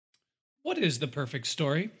What is the perfect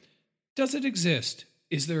story? Does it exist?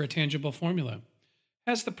 Is there a tangible formula?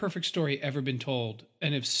 Has the perfect story ever been told?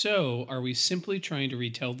 And if so, are we simply trying to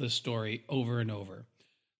retell this story over and over?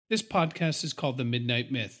 This podcast is called The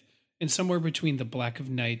Midnight Myth, and somewhere between the black of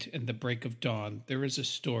night and the break of dawn, there is a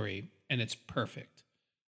story, and it's perfect.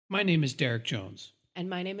 My name is Derek Jones.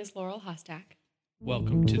 And my name is Laurel Hostak.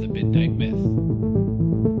 Welcome to The Midnight Myth.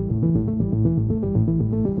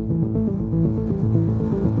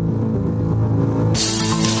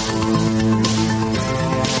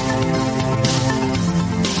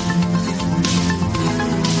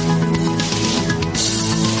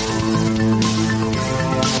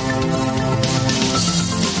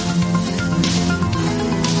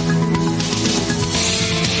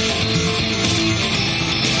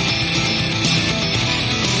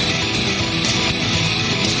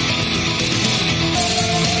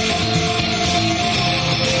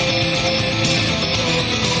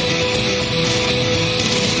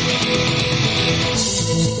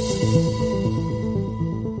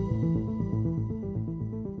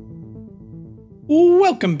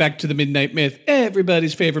 Welcome back to The Midnight Myth,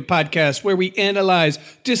 everybody's favorite podcast where we analyze,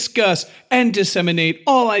 discuss, and disseminate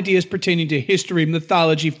all ideas pertaining to history,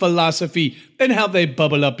 mythology, philosophy, and how they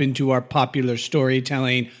bubble up into our popular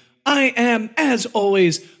storytelling. I am, as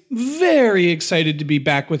always, very excited to be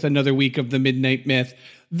back with another week of The Midnight Myth.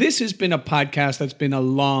 This has been a podcast that's been a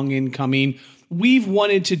long in coming. We've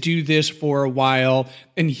wanted to do this for a while,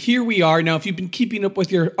 and here we are. Now, if you've been keeping up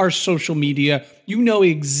with our social media, you know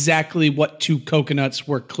exactly what two coconuts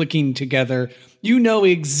were clicking together. You know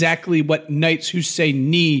exactly what knights who say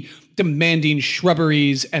knee demanding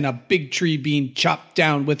shrubberies and a big tree being chopped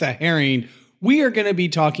down with a herring. We are going to be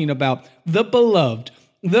talking about the beloved,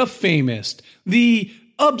 the famous, the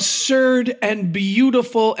absurd and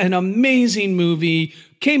beautiful and amazing movie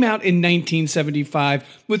came out in 1975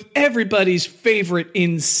 with everybody's favorite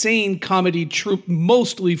insane comedy troupe,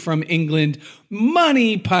 mostly from England,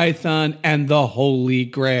 Monty Python and the Holy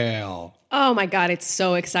Grail. Oh my God, it's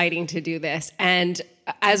so exciting to do this. And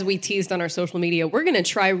as we teased on our social media, we're going to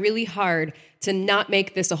try really hard to not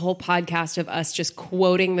make this a whole podcast of us just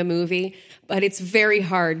quoting the movie. But it's very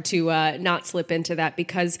hard to not slip into that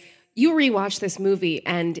because you rewatch this movie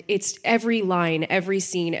and it's every line, every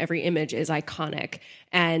scene, every image is iconic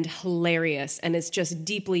and hilarious. And it's just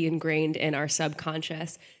deeply ingrained in our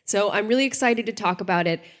subconscious. So I'm really excited to talk about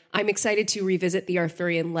it. I'm excited to revisit the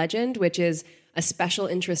Arthurian legend, which is a special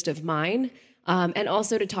interest of mine. And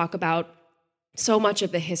also to talk about so much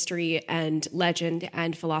of the history and legend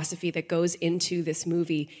and philosophy that goes into this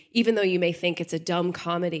movie. Even though you may think it's a dumb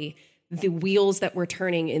comedy, the wheels that we're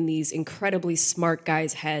turning in these incredibly smart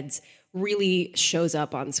guys' heads really shows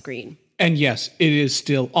up on screen. And yes, it is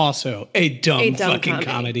still also a dumb fucking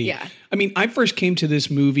comedy. Yeah. I mean, I first came to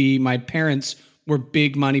this movie, my parents were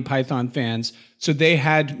big Monty Python fans, so they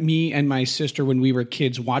had me and my sister when we were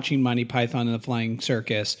kids watching Monty Python and the Flying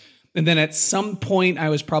Circus. And then at some point, I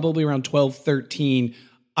was probably around 12, 13,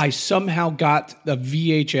 I somehow got a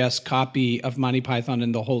VHS copy of Monty Python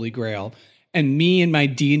and the Holy Grail. And me and my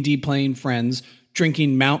D&D playing friends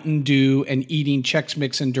drinking Mountain Dew and eating Chex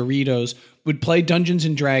Mix and Doritos would play Dungeons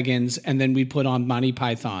and Dragons, and then we'd put on Monty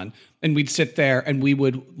Python. And we'd sit there and we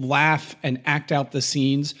would laugh and act out the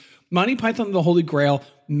scenes. Monty Python and the Holy Grail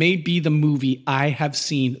may be the movie I have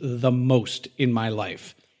seen the most in my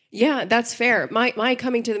life. Yeah, that's fair. My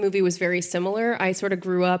coming to the movie was very similar. I sort of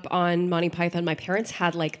grew up on Monty Python. My parents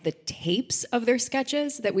had like the tapes of their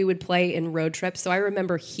sketches that we would play in road trips. So I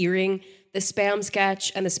remember hearing the Spam sketch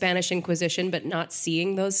and the Spanish Inquisition, but not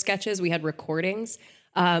seeing those sketches. We had recordings.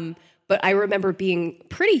 But I remember being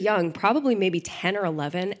pretty young, probably maybe 10 or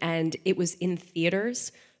 11, and it was in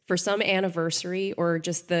theaters for some anniversary, or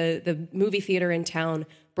just the movie theater in town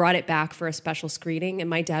brought it back for a special screening. And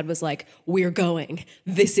my dad was like, "We're going.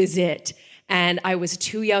 This is it." And I was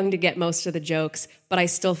too young to get most of the jokes, but I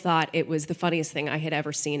still thought it was the funniest thing I had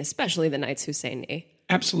ever seen, especially the Knights Who Say Knee.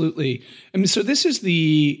 Absolutely. I mean, so this is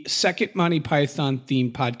the second Monty Python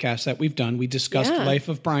themed podcast that we've done. We discussed Life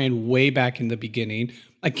of Brian way back in the beginning.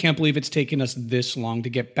 I can't believe it's taken us this long to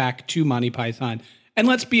get back to Monty Python. And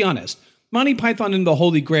let's be honest, Monty Python and the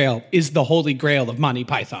Holy Grail is the Holy Grail of Monty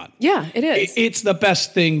Python. Yeah, it is. It's the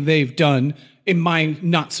best thing they've done, in my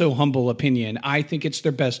not so humble opinion. I think it's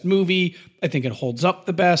their best movie. I think it holds up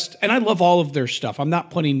the best. And I love all of their stuff. I'm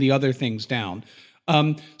not putting the other things down.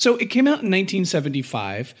 So it came out in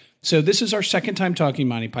 1975. So this is our second time talking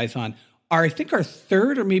Monty Python. I think our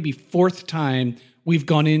third or maybe fourth time we've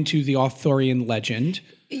gone into the Arthurian legend.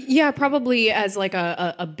 Yeah, probably as like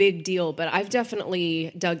a big deal, but I've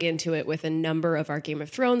definitely dug into it with a number of our Game of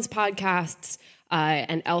Thrones podcasts.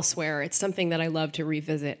 and elsewhere. It's something that I love to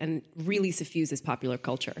revisit and really suffuses popular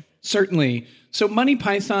culture. Certainly. So Monty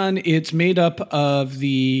Python, it's made up of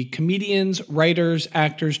the comedians, writers,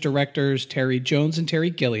 actors, directors, Terry Jones and Terry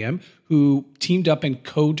Gilliam, who teamed up and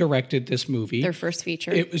co-directed this movie. Their first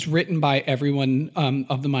feature. It was written by everyone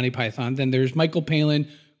of the Monty Python. Then there's Michael Palin,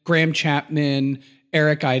 Graham Chapman,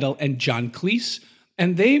 Eric Idle, and John Cleese.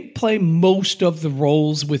 And they play most of the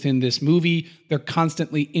roles within this movie. They're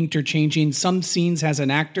constantly interchanging. Some scenes has an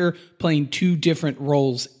actor playing two different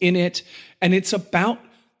roles in it. And it's about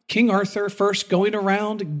King Arthur first going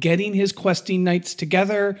around, getting his questing knights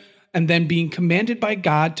together, and then being commanded by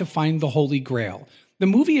God to find the Holy Grail. The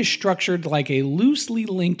movie is structured like a loosely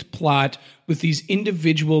linked plot with these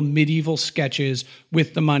individual medieval sketches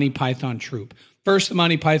with the Monty Python troupe. First, the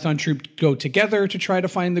Monty Python troupe go together to try to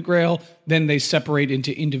find the Grail. Then they separate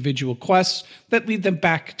into individual quests that lead them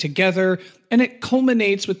back together. And it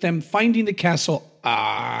culminates with them finding the castle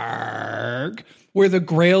Arg, where the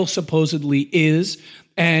Grail supposedly is.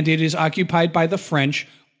 And it is occupied by the French.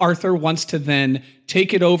 Arthur wants to then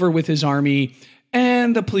take it over with his army.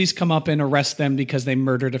 And the police come up and arrest them because they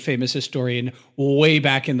murdered a famous historian way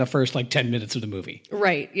back in the first 10 minutes of the movie.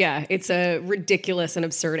 Right, yeah. It's a ridiculous and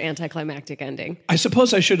absurd anticlimactic ending. I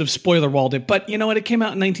suppose I should have spoiler-walled it, but you know what? It came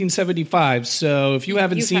out in 1975, so if you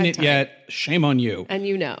haven't seen it yet, shame on you. And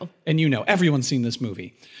you know. And you know. Everyone's seen this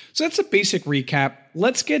movie. So that's a basic recap.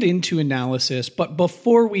 Let's get into analysis, but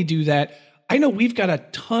before we do that, I know we've got a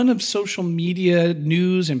ton of social media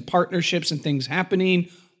news and partnerships and things happening.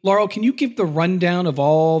 Laurel, can you give the rundown of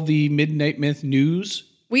all the Midnight Myth news?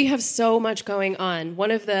 We have so much going on. One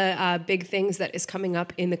of the big things that is coming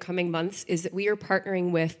up in the coming months is that we are partnering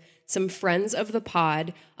with some friends of the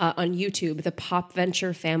pod on YouTube, the Pop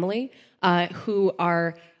Venture family, who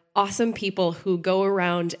are awesome people who go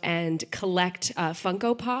around and collect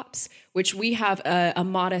Funko Pops, which we have a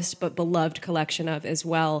modest but beloved collection of as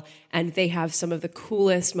well. And they have some of the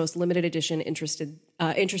coolest, most limited edition,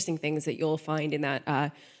 interesting things that you'll find in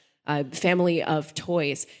that family of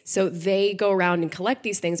toys. So they go around and collect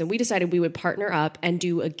these things, and we decided we would partner up and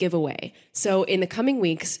do a giveaway. So in the coming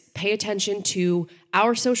weeks, pay attention to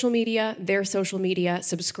our social media, their social media,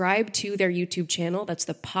 subscribe to their YouTube channel. That's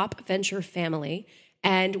the Pop Venture family.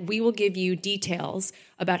 And we will give you details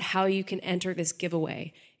about how you can enter this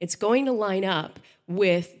giveaway. It's going to line up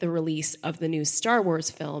with the release of the new Star Wars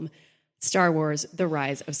film, Star Wars: The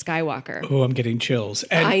Rise of Skywalker. Oh, I'm getting chills.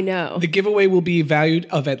 And I know. The giveaway will be valued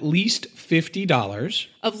of at least $50.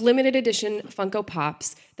 Of limited edition Funko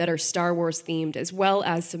Pops that are Star Wars themed, as well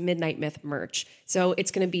as some Midnight Myth merch. So it's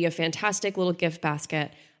going to be a fantastic little gift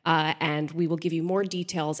basket. And we will give you more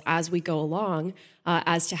details as we go along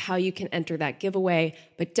as to how you can enter that giveaway.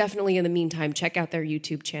 But definitely in the meantime, check out their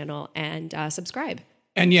YouTube channel and subscribe.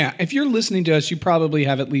 And yeah, if you're listening to us, you probably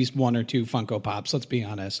have at least one or two Funko Pops, let's be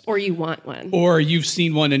honest. Or you want one. Or you've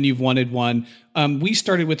seen one and you've wanted one. We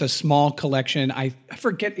started with a small collection. I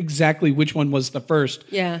forget exactly which one was the first.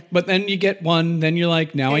 Yeah. But then you get one, then you're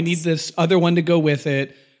like, now I need this other one to go with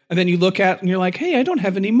it. And then you look at and you're like, hey, I don't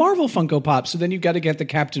have any Marvel Funko Pops. So then you've got to get the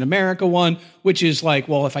Captain America one, which is like,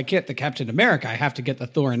 well, if I get the Captain America, I have to get the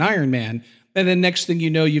Thor and Iron Man. And then next thing you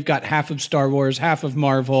know, you've got half of Star Wars, half of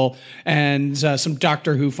Marvel, and some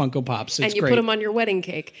Doctor Who Funko Pops. It's and you great. Put them on your wedding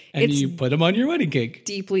cake. And you put them on your wedding cake.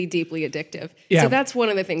 Deeply, deeply addictive. Yeah. So that's one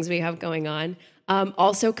of the things we have going on.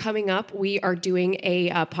 Also coming up, we are doing a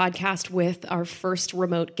podcast with our first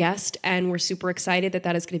remote guest, and we're super excited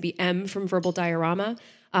that is going to be Em from Verbal Diorama.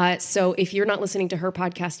 So if you're not listening to her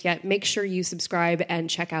podcast yet, make sure you subscribe and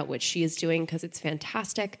check out what she is doing because it's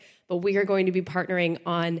fantastic. But we are going to be partnering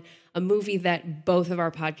on a movie that both of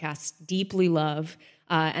our podcasts deeply love,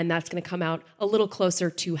 and that's going to come out a little closer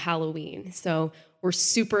to Halloween. So we're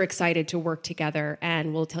super excited to work together,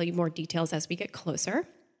 and we'll tell you more details as we get closer.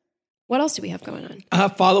 What else do we have going on?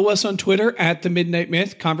 Follow us on Twitter at The Midnight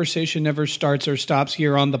Myth. Conversation never starts or stops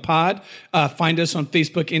here on the pod. Find us on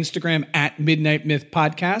Facebook, Instagram at Midnight Myth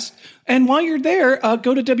Podcast. And while you're there,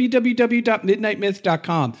 go to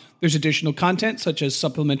www.midnightmyth.com. There's additional content such as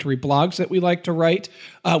supplementary blogs that we like to write.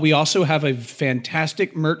 We also have a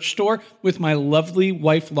fantastic merch store with my lovely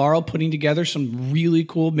wife, Laurel, putting together some really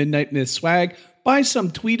cool Midnight Myth swag. Buy some,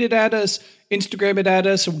 tweet it at us, Instagram it at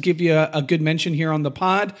us. We'll give you a good mention here on the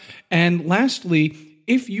pod. And lastly,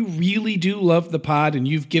 if you really do love the pod and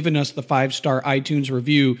you've given us the 5-star iTunes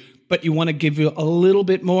review, but you want to give you a little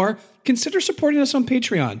bit more, consider supporting us on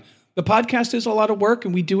Patreon. The podcast is a lot of work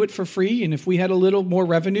and we do it for free. And if we had a little more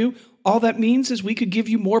revenue, all that means is we could give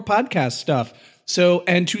you more podcast stuff. So,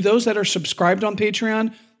 and to those that are subscribed on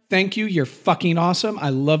Patreon, thank you. You're fucking awesome. I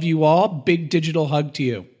love you all. Big digital hug to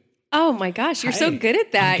you. Oh my gosh, you're so good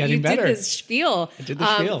at that. I'm getting better. Did this spiel. I did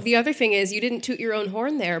the spiel. The other thing is you didn't toot your own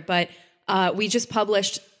horn there, but we just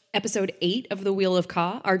published episode 8 of The Wheel of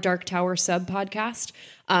Ka, our Dark Tower sub-podcast.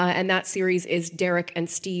 And that series is Derek and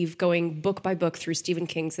Steve going book by book through Stephen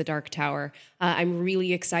King's The Dark Tower. I'm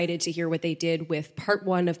really excited to hear what they did with part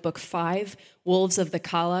 1 of book 5, Wolves of the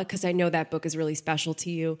Kala, because I know that book is really special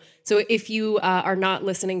to you. So if you are not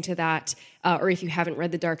listening to that, or if you haven't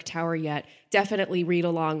read The Dark Tower yet, definitely read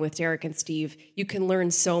along with Derek and Steve. You can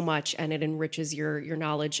learn so much, and it enriches your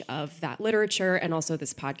knowledge of that literature and also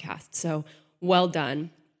this podcast. So well done.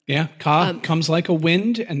 Yeah, Ka comes like a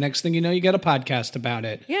wind, and next thing you know, you got a podcast about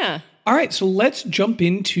it. Yeah. All right, so let's jump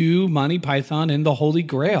into Monty Python and the Holy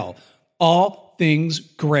Grail. All things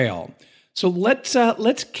Grail. So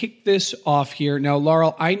let's kick this off here. Now,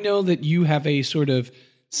 Laurel, I know that you have a sort of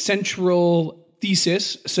central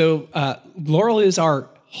thesis. So Laurel is our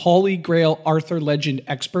Holy Grail Arthur legend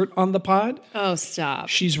expert on the pod. Oh, stop.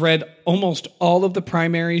 She's read almost all of the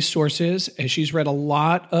primary sources, and she's read a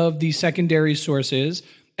lot of the secondary sources.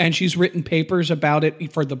 And she's written papers about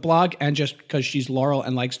it for the blog and just because she's Laurel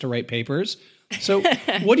and likes to write papers. So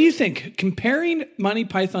what do you think? Comparing Monty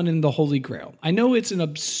Python and the Holy Grail. I know it's an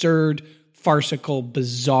absurd, farcical,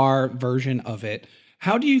 bizarre version of it.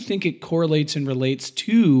 How do you think it correlates and relates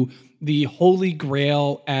to the Holy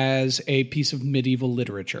Grail as a piece of medieval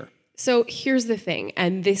literature? So here's the thing,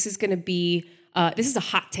 and this is going to be, this is a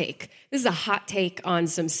hot take. This is a hot take on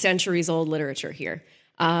some centuries-old literature here.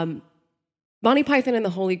 Monty Python and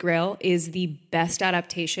the Holy Grail is the best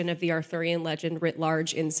adaptation of the Arthurian legend writ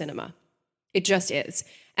large in cinema. It just is.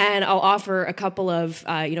 And I'll offer a couple of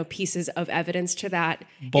pieces of evidence to that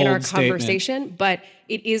in our conversation, but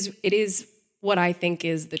it is what I think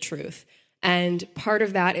is the truth. And part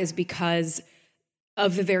of that is because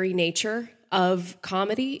of the very nature of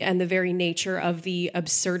comedy and the very nature of the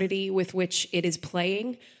absurdity with which it is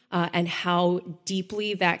playing, and how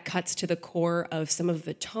deeply that cuts to the core of some of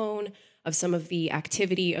the tone, of some of the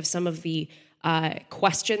activity, of some of the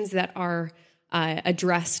questions that are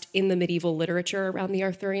addressed in the medieval literature around the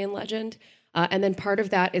Arthurian legend. And then part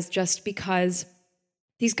of that is just because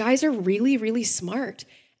these guys are really, really smart,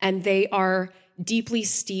 and they are deeply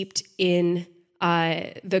steeped in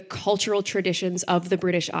the cultural traditions of the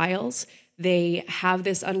British Isles. They have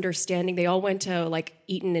this understanding. They all went to like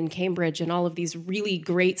Eton and Cambridge and all of these really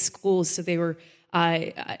great schools. So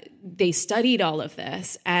they studied all of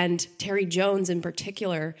this. And Terry Jones in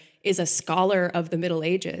particular is a scholar of the Middle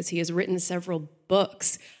Ages. He has written several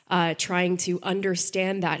books trying to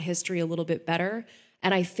understand that history a little bit better.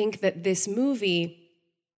 And I think that this movie,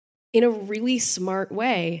 in a really smart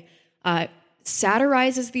way,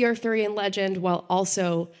 satirizes the Arthurian legend while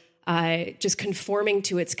also just conforming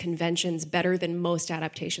to its conventions better than most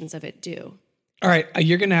adaptations of it do. All right,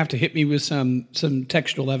 you're going to have to hit me with some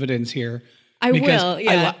textual evidence here. I will,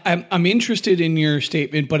 yeah. I'm interested in your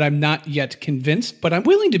statement, but I'm not yet convinced, but I'm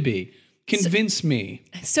willing to be. Convince me.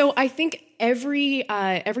 So I think every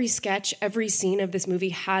sketch, every scene of this movie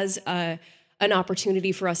has an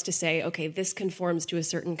opportunity for us to say, okay, this conforms to a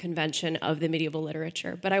certain convention of the medieval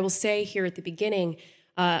literature. But I will say here at the beginning,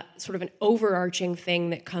 sort of an overarching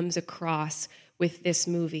thing that comes across with this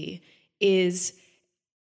movie is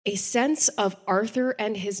a sense of Arthur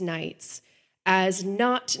and his knights as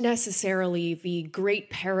not necessarily the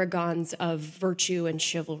great paragons of virtue and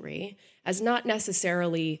chivalry, as not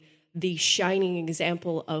necessarily the shining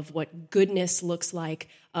example of what goodness looks like,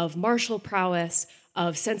 of martial prowess,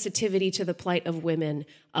 of sensitivity to the plight of women,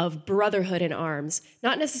 of brotherhood in arms,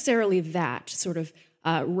 not necessarily that sort of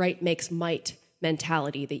right makes might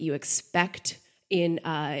mentality that you expect in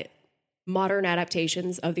modern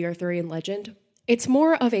adaptations of the Arthurian legend. It's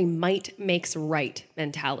more of a might makes right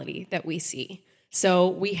mentality that we see. So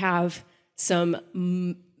we have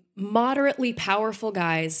some moderately powerful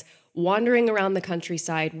guys wandering around the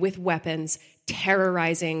countryside with weapons,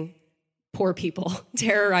 terrorizing poor people,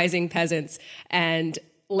 terrorizing peasants, and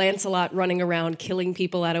Lancelot running around killing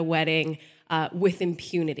people at a wedding with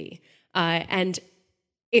impunity. And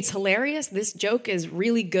it's hilarious. This joke is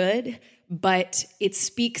really good, but it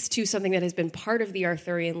speaks to something that has been part of the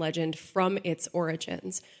Arthurian legend from its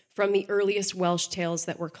origins. From the earliest Welsh tales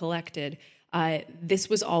that were collected, this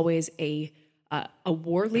was always a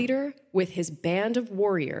war leader with his band of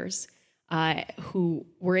warriors who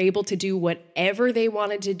were able to do whatever they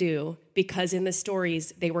wanted to do because in the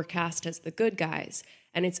stories they were cast as the good guys.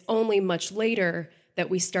 And it's only much later that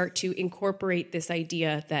we start to incorporate this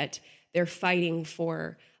idea that they're fighting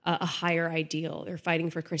for a higher ideal. They're fighting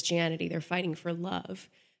for Christianity. They're fighting for love.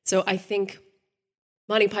 So I think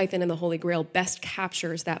Monty Python and the Holy Grail best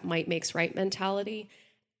captures that might makes right mentality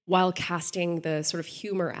while casting the sort of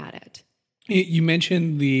humor at it. You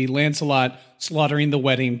mentioned the Lancelot slaughtering the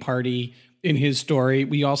wedding party in his story.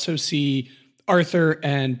 We also see Arthur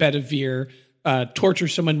and Bedivere torture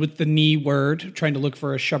someone with the knee word, trying to look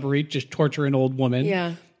for a shubbery, just torture an old woman.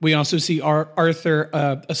 Yeah. We also see Arthur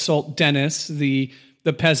assault Dennis, the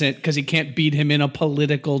peasant, because he can't beat him in a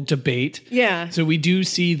political debate. Yeah. So we do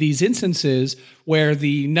see these instances where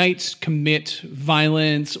the knights commit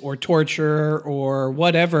violence or torture or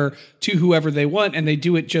whatever to whoever they want, and they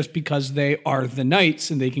do it just because they are the knights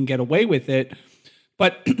and they can get away with it.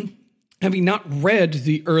 But having not read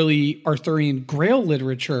the early Arthurian Grail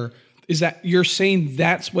literature, is that you're saying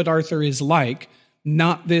that's what Arthur is like,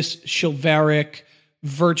 not this chivalric,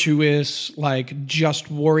 virtuous, like just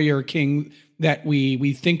warrior king that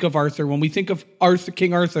we think of Arthur. When we think of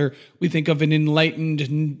King Arthur, we think of an enlightened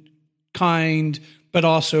and kind, but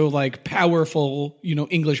also like powerful,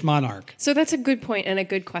 English monarch. So that's a good point and a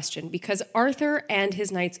good question, because Arthur and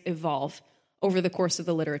his knights evolve over the course of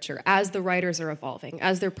the literature as the writers are evolving,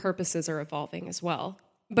 as their purposes are evolving as well.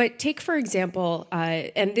 But take, for example,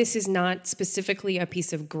 and this is not specifically a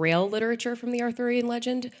piece of Grail literature from the Arthurian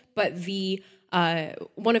legend, but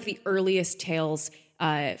one of the earliest tales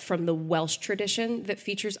from the Welsh tradition that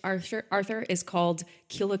features Arthur is called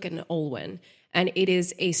Cilwch and Olwen. And it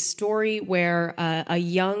is a story where a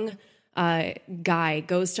young guy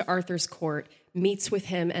goes to Arthur's court, meets with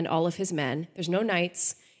him and all of his men. There's no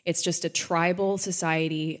knights. It's just a tribal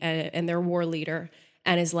society and their war leader,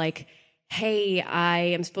 and is like, hey, I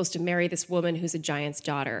am supposed to marry this woman who's a giant's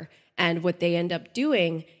daughter. And what they end up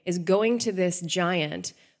doing is going to this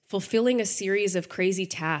giant, fulfilling a series of crazy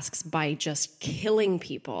tasks by just killing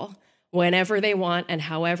people whenever they want and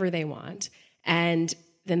however they want. And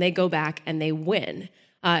then they go back and they win.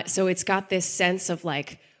 So it's got this sense of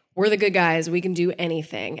like, we're the good guys, we can do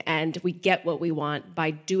anything, and we get what we want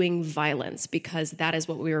by doing violence because that is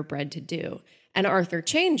what we were bred to do. And Arthur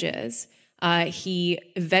changes. He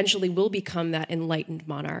eventually will become that enlightened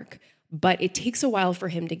monarch, but it takes a while for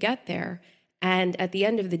him to get there. And at the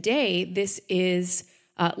end of the day, this is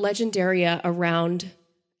legendaria around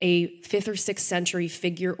a 5th or 6th century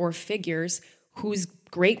figure or figures whose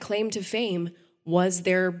great claim to fame was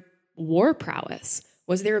their war prowess,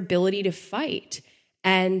 was their ability to fight.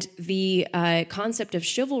 And the concept of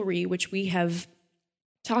chivalry, which we have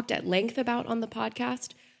talked at length about on the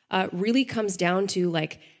podcast, really comes down to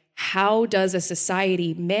like, how does a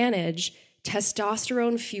society manage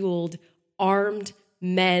testosterone-fueled, armed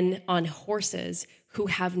men on horses who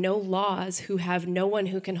have no laws, who have no one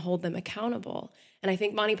who can hold them accountable? And I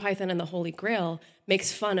think Monty Python and the Holy Grail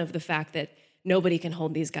makes fun of the fact that nobody can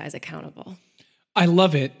hold these guys accountable. I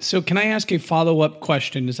love it. So can I ask a follow-up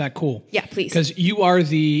question? Is that cool? Yeah, please. Because you are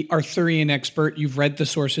the Arthurian expert. You've read the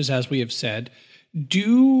sources, as we have said.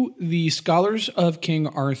 Do the scholars of King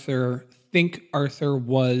Arthur think Arthur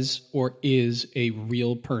was or is a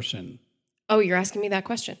real person? Oh, you're asking me that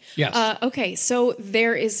question? Yes. Okay, so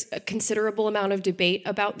there is a considerable amount of debate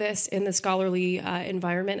about this in the scholarly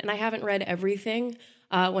environment, and I haven't read everything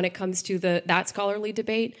when it comes to that scholarly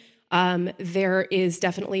debate. There is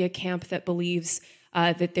definitely a camp that believes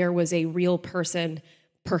that there was a real person,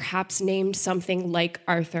 perhaps named something like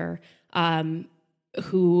Arthur,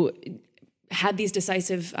 who had these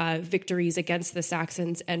decisive victories against the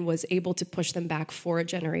Saxons and was able to push them back for a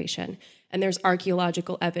generation. And there's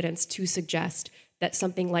archaeological evidence to suggest that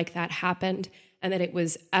something like that happened and that it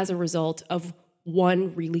was as a result of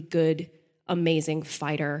one really good, amazing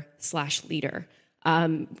fighter/leader.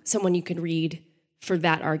 Someone you can read for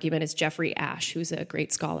that argument is Jeffrey Ashe, who's a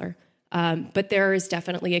great scholar. But there is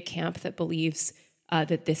definitely a camp that believes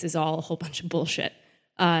that this is all a whole bunch of bullshit.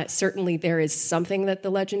 Certainly there is something that the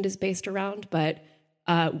legend is based around, but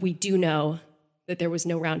we do know that there was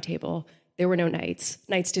no round table. There were no knights.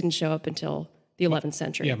 Knights didn't show up until the 11th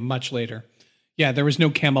century. Yeah, much later. Yeah, there was no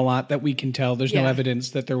Camelot that we can tell. There's no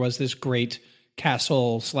evidence that there was this great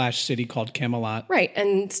castle/city called Camelot. Right,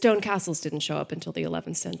 and stone castles didn't show up until the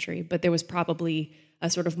 11th century, but there was probably a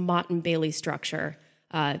sort of Motte and Bailey structure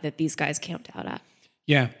that these guys camped out at.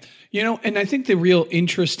 Yeah. And I think the real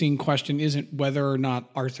interesting question isn't whether or not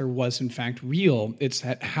Arthur was in fact real. It's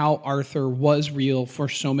that how Arthur was real for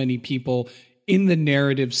so many people in the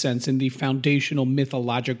narrative sense, in the foundational,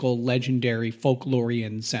 mythological, legendary,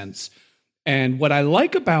 folklorian sense. And what I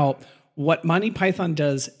like about what Monty Python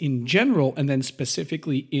does in general, and then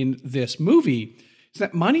specifically in this movie, is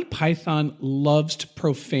that Monty Python loves to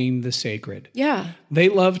profane the sacred. Yeah. They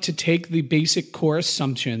love to take the basic core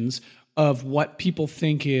assumptions of what people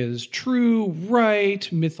think is true,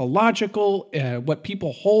 right, mythological, what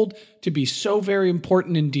people hold to be so very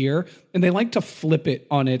important and dear, and they like to flip it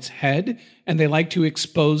on its head, and they like to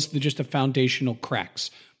expose just the foundational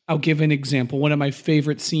cracks. I'll give an example. One of my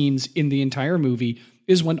favorite scenes in the entire movie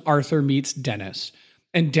is when Arthur meets Dennis,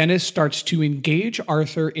 and Dennis starts to engage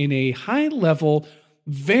Arthur in a high-level,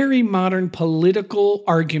 very modern political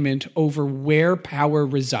argument over where power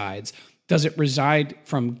resides. Does it reside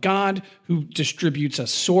from God, who distributes a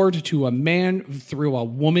sword to a man through a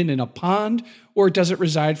woman in a pond, or does it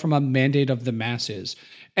reside from a mandate of the masses?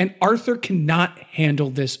 And Arthur cannot handle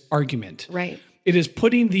this argument. Right. It is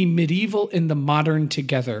putting the medieval and the modern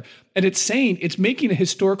together. And it's making a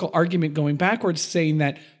historical argument going backwards, saying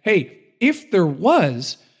that, hey, if there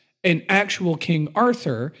was an actual King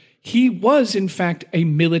Arthur, he was in fact a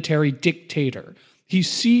military dictator. He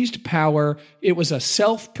seized power. It was a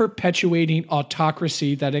self-perpetuating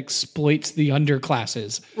autocracy that exploits the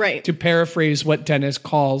underclasses. Right. To paraphrase what Dennis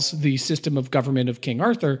calls the system of government of King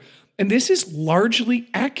Arthur. And this is largely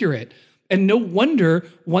accurate. And no wonder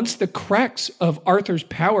once the cracks of Arthur's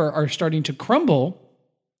power are starting to crumble,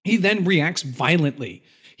 he then reacts violently.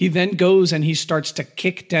 He then goes and he starts to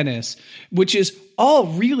kick Dennis, which is all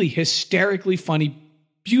really hysterically funny,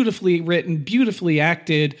 beautifully written, beautifully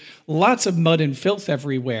acted, lots of mud and filth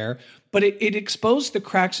everywhere. But it exposed the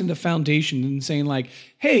cracks in the foundation and saying like,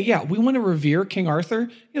 hey, yeah, we want to revere King Arthur.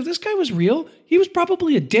 If this guy was real, he was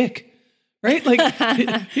probably a dick, right? Like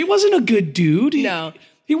he wasn't a good dude. No.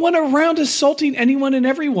 He went around assaulting anyone and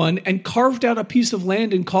everyone and carved out a piece of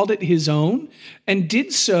land and called it his own and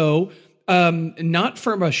did so not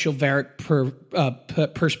from a chivalric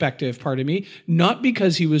perspective, pardon me, not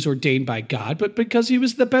because he was ordained by God, but because he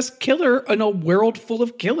was the best killer in a world full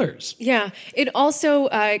of killers. Yeah. It also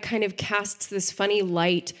kind of casts this funny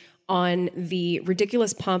light on the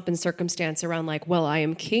ridiculous pomp and circumstance around like, well, I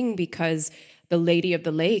am king because the Lady of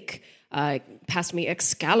the Lake passed me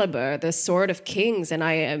Excalibur, the sword of kings, and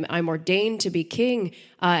I'm ordained to be king.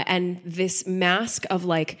 And this mask of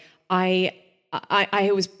like,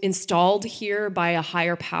 I was installed here by a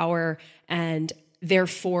higher power, and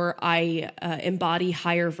therefore I embody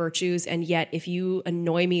higher virtues. And yet, if you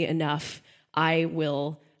annoy me enough, I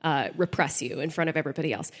will repress you in front of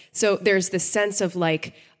everybody else. So there's this sense of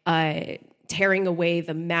like tearing away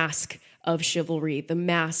the mask of chivalry, the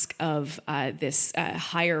mask of this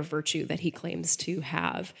higher virtue that he claims to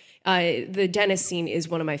have. The Dennis scene is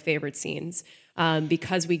one of my favorite scenes.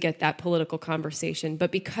 Because we get that political conversation,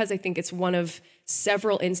 but because I think it's one of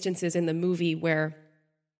several instances in the movie where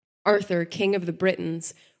Arthur, King of the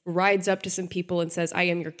Britons, rides up to some people and says, I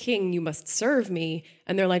am your king, you must serve me.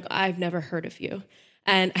 And they're like, I've never heard of you.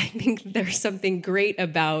 And I think there's something great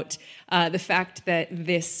about the fact that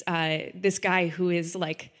this guy who is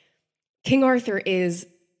like, King Arthur is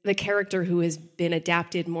the character who has been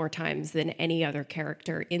adapted more times than any other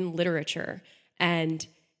character in literature. And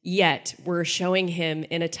yet we're showing him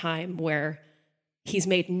in a time where he's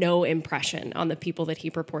made no impression on the people that he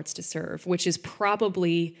purports to serve, which is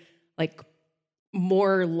probably like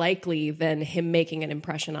more likely than him making an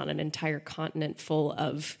impression on an entire continent full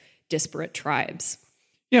of disparate tribes.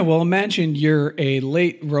 Yeah, well, imagine you're a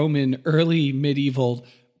late Roman, early medieval,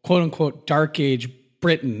 quote unquote, dark age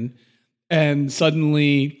Britain, and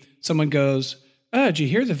suddenly someone goes, oh, did you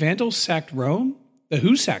hear the Vandals sacked Rome? The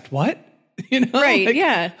who sacked what? You know, right? like,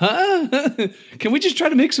 yeah. Huh? Can we just try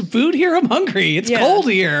to make some food here? I'm hungry. It's cold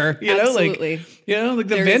here. You Absolutely. know, like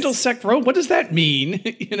the Vandals sacked Rome. What does that mean?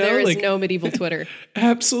 You know, there is like no medieval Twitter.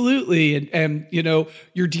 Absolutely, and you know,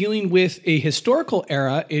 you're dealing with a historical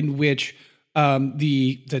era in which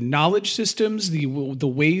the knowledge systems, the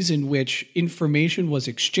ways in which information was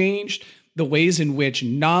exchanged, the ways in which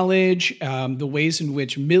knowledge, the ways in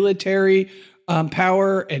which military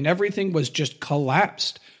power and everything was just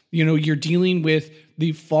collapsed. You know, you're dealing with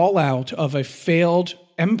the fallout of a failed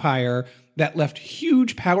empire that left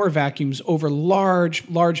huge power vacuums over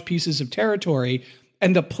large pieces of territory.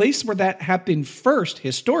 And the place where that happened first,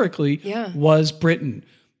 historically, was Britain.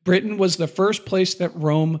 Britain was the first place that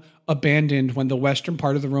Rome abandoned when the western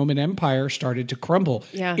part of the Roman Empire started to crumble.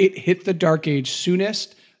 Yeah. It hit the Dark Age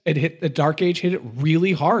soonest. The Dark Age hit it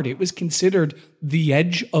really hard. It was considered the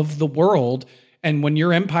edge of the world. And when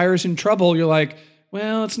your empire's in trouble, you're like,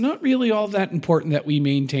 well, it's not really all that important that we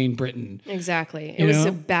maintain Britain. Exactly. It was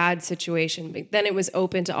a bad situation. But then it was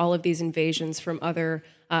open to all of these invasions from other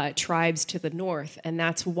tribes to the north. And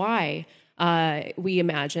that's why we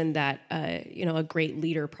imagine that, a great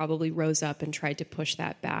leader probably rose up and tried to push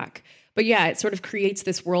that back. But yeah, it sort of creates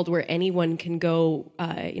this world where anyone can go,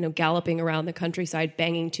 galloping around the countryside,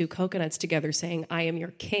 banging two coconuts together, saying, "I am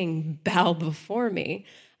your king, bow before me."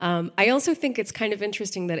 I also think it's kind of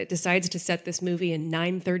interesting that it decides to set this movie in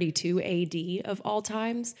 932 AD of all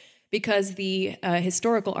times, because the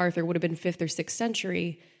historical Arthur would have been 5th or 6th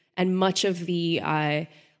century, and much of the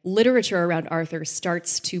literature around Arthur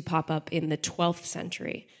starts to pop up in the 12th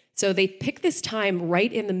century. So they pick this time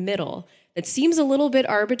right in the middle. That seems a little bit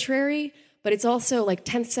arbitrary, but it's also like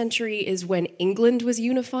 10th century is when England was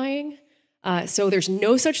unifying. So there's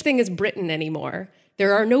no such thing as Britain anymore.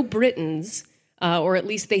 There are no Britons, or at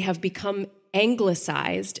least they have become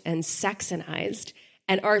anglicized and Saxonized.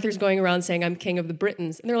 And Arthur's going around saying, "I'm king of the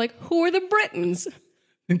Britons." And they're like, "Who are the Britons?"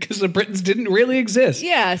 Because the Britons didn't really exist.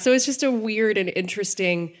 Yeah, so it's just a weird and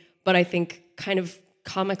interesting, but I think kind of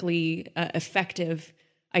comically effective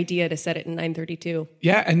idea to set it in 932.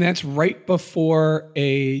 Yeah, and that's right before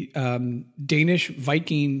a Danish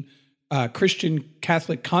Viking Christian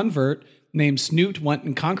Catholic convert named Snute went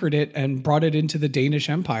and conquered it and brought it into the Danish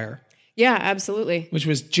Empire. Yeah, absolutely. Which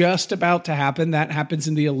was just about to happen. That happens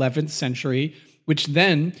in the 11th century, which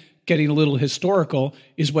then, getting a little historical,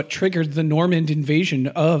 is what triggered the Norman invasion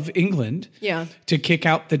of England. Yeah. To kick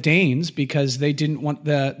out the Danes, because they didn't want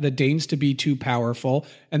the Danes to be too powerful,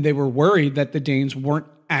 and they were worried that the Danes weren't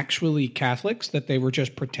actually Catholics, that they were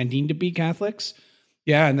just pretending to be Catholics.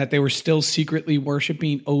 Yeah, and that they were still secretly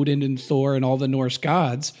worshiping Odin and Thor and all the Norse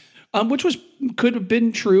gods, which could have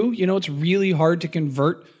been true. You know, it's really hard to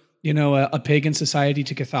convert, a pagan society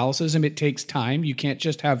to Catholicism. It takes time. You can't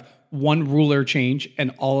just have one ruler change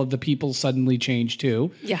and all of the people suddenly change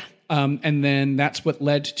too. Yeah. And then that's what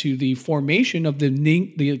led to the formation of the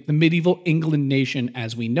medieval England nation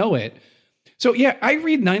as we know it. So yeah, I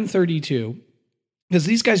read 932 because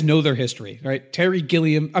these guys know their history, right? Terry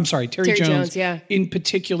Jones, yeah, in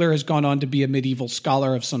particular has gone on to be a medieval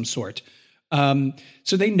scholar of some sort.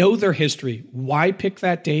 So they know their history. Why pick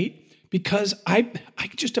that date? Because I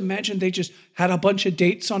just imagine they just had a bunch of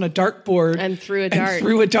dates on a dartboard and threw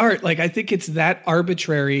a dart. Like, I think it's that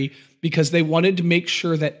arbitrary because they wanted to make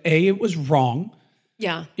sure that A, it was wrong.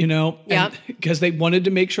 Yeah. Because they wanted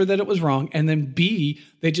to make sure that it was wrong. And then B,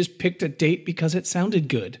 they just picked a date because it sounded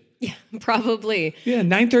good. Yeah, probably. Yeah,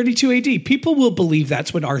 932 AD. People will believe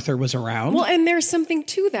that's when Arthur was around. Well, and there's something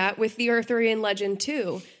to that with the Arthurian legend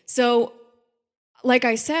too. So, like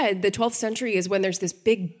I said, the 12th century is when there's this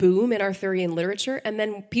big boom in Arthurian literature, and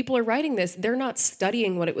then people are writing this. They're not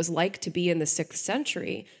studying what it was like to be in the 6th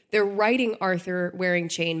century. They're writing Arthur wearing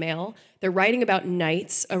chainmail. They're writing about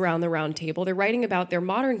knights around the round table. They're writing about their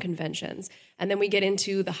modern conventions. And then we get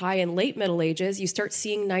into the high and late Middle Ages. You start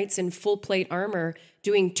seeing knights in full plate armor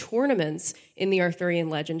doing tournaments in the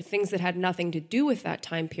Arthurian legend, things that had nothing to do with that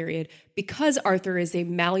time period, because Arthur is a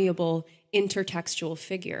malleable intertextual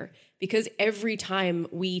figure. Because every time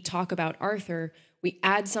we talk about Arthur, we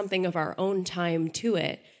add something of our own time to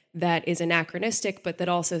it that is anachronistic, but that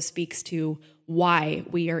also speaks to why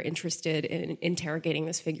we are interested in interrogating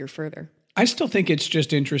this figure further. I still think it's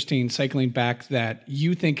just interesting, cycling back, that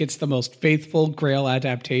you think it's the most faithful Grail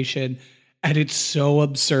adaptation, and it's so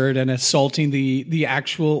absurd and assaulting the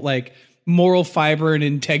actual moral fiber and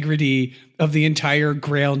integrity of the entire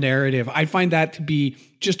Grail narrative. I find that to be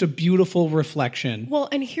just a beautiful reflection. Well,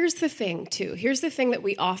 and here's the thing, too. Here's the thing that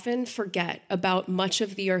we often forget about much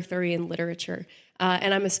of the Arthurian literature.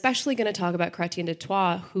 And I'm especially going to talk about Chrétien de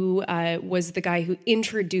Troyes, who was the guy who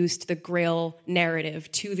introduced the Grail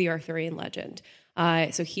narrative to the Arthurian legend.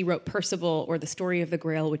 So he wrote Percival, or the Story of the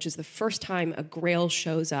Grail, which is the first time a Grail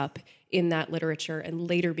shows up in that literature and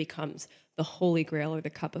later becomes the Holy Grail, or the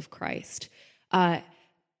Cup of Christ.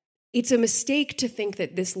 It's a mistake to think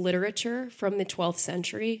that this literature from the 12th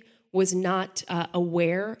century was not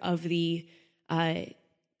aware of the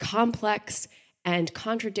complex and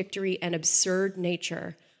contradictory and absurd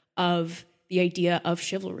nature of the idea of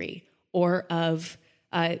chivalry or of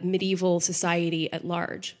medieval society at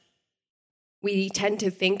large. We tend to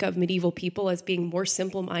think of medieval people as being more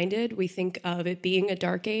simple-minded. We think of it being a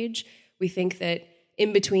dark age. We think that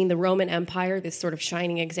in between the Roman Empire, this sort of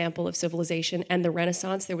shining example of civilization, and the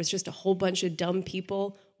Renaissance, there was just a whole bunch of dumb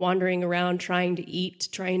people wandering around trying to eat,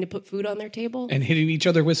 trying to put food on their table. And hitting each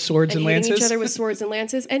other with swords and lances. Hitting each other with swords and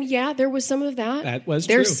lances. And yeah, there was some of that. That was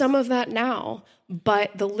There's true. some of that now.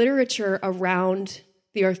 But the literature around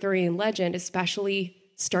the Arthurian legend, especially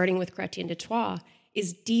starting with Chrétien de Troyes,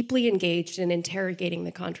 is deeply engaged in interrogating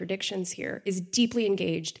the contradictions here, is deeply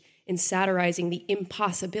engaged in satirizing the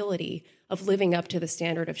impossibility of living up to the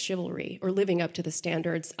standard of chivalry or living up to the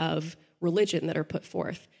standards of religion that are put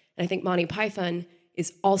forth. And I think Monty Python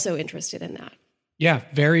is also interested in that. Yeah,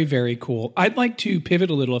 very, very cool. I'd like to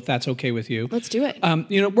pivot a little if that's okay with you. Let's do it.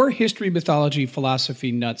 We're history, mythology,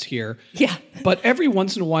 philosophy nuts here. Yeah. But every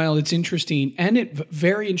once in a while, it's interesting and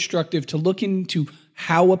very instructive to look into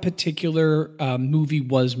how a particular movie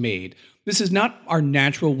was made. This is not our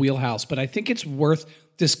natural wheelhouse, but I think it's worth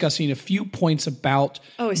discussing a few points about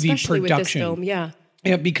the especially production. with this film, yeah.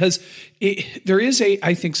 Yeah, because there is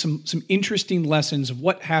I think some interesting lessons of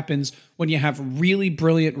what happens when you have really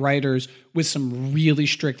brilliant writers with some really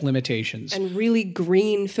strict limitations. And really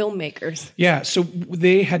green filmmakers. Yeah, so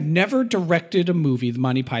they had never directed a movie, The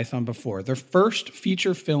Monty Python, before. Their first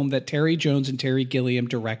feature film that Terry Jones and Terry Gilliam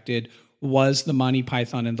directed was The Monty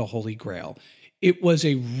Python and the Holy Grail. It was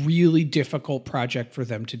a really difficult project for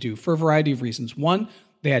them to do for a variety of reasons. One,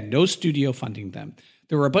 they had no studio funding them.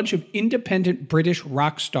 There were a bunch of independent British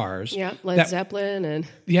rock stars. Yeah, Led Zeppelin and...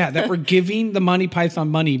 that were giving the Monty Python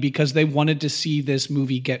money because they wanted to see this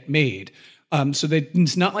movie get made.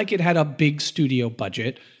 It's not like it had a big studio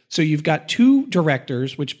budget. So you've got two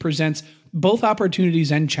directors, which presents both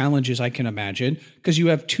opportunities and challenges, I can imagine, because you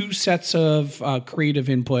have two sets of creative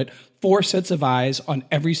input, four sets of eyes on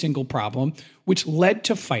every single problem, which led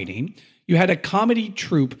to fighting. You had a comedy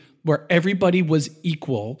troupe where everybody was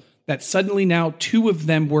equal, that suddenly now two of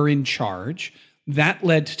them were in charge. That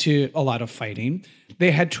led to a lot of fighting.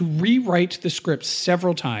 They had to rewrite the script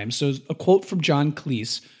several times. So a quote from John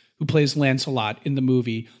Cleese, who plays Lancelot in the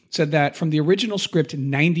movie, said that from the original script,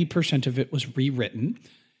 90% of it was rewritten.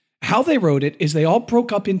 How they wrote it is they all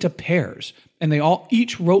broke up into pairs, and they all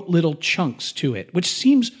each wrote little chunks to it, which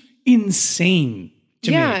seems insane to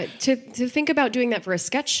me. Yeah, to think about doing that for a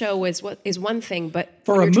sketch show is one thing, but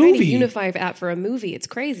for a movie, trying to unify that for a movie, it's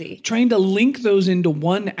crazy. Trying to link those into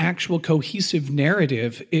one actual cohesive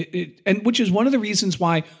narrative, and which is one of the reasons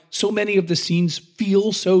why so many of the scenes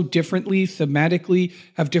feel so differently thematically,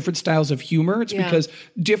 have different styles of humor. It's because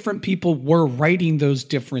different people were writing those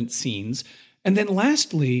different scenes. And then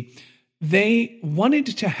lastly, they wanted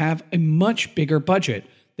to have a much bigger budget.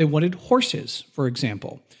 They wanted horses, for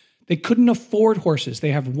example. They couldn't afford horses.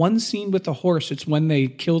 They have one scene with the horse. It's when they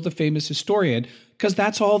kill the famous historian, because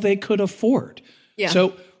that's all they could afford. Yeah.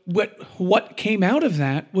 So what came out of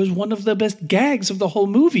that was one of the best gags of the whole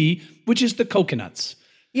movie, which is the coconuts.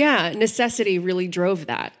 Yeah, necessity really drove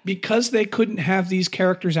that. Because they couldn't have these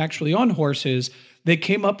characters actually on horses, they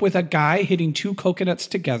came up with a guy hitting two coconuts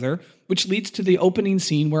together, which leads to the opening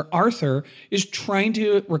scene where Arthur is trying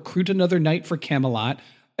to recruit another knight for Camelot.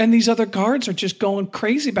 And these other guards are just going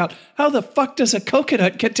crazy about how the fuck does a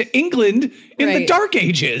coconut get to England in the Dark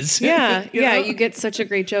Ages? Yeah, you get such a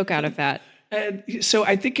great joke out of that. And so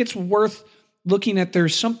I think it's worth looking at.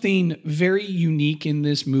 There's something very unique in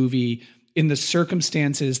this movie, in the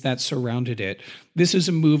circumstances that surrounded it. This is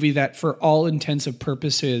a movie that, for all intents and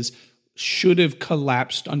purposes, should have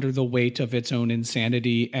collapsed under the weight of its own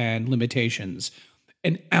insanity and limitations.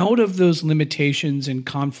 And out of those limitations and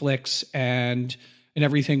conflicts and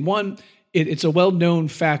everything, it's a well-known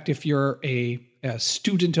fact, if you're a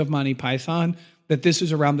student of Monty Python, that this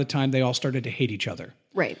is around the time they all started to hate each other.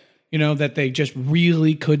 Right. That they just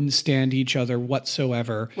really couldn't stand each other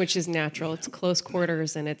whatsoever. Which is natural. It's close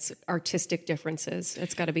quarters and it's artistic differences.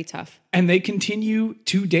 It's got to be tough. And they continue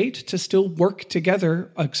to date to still work together,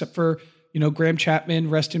 except for, Graham Chapman,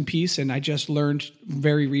 rest in peace. And I just learned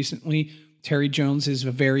very recently, Terry Jones is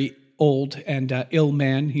a very old and ill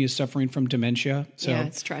man. He is suffering from dementia. So yeah,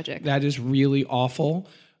 it's tragic. That is really awful.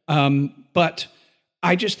 But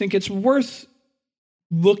I just think it's worth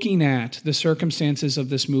looking at the circumstances of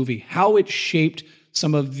this movie, how it shaped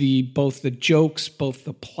some of both the jokes, both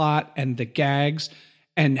the plot and the gags,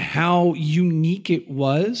 and how unique it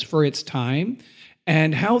was for its time,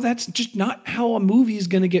 and how that's just not how a movie is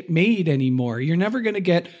going to get made anymore. You're never going to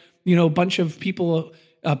get, a bunch of people,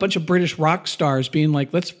 a bunch of British rock stars being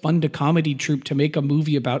like, let's fund a comedy troupe to make a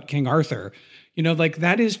movie about King Arthur.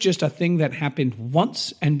 That is just a thing that happened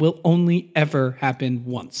once and will only ever happen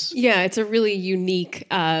once. Yeah, it's a really unique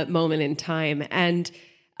moment in time. And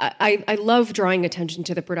I love drawing attention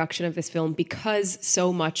to the production of this film because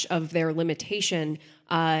so much of their limitation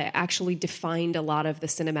actually defined a lot of the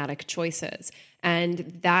cinematic choices.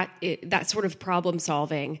 And that sort of problem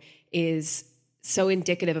solving is so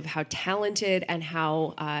indicative of how talented and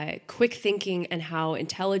how quick thinking and how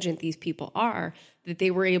intelligent these people are, that they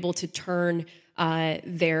were able to turn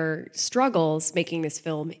their struggles making this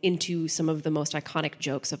film into some of the most iconic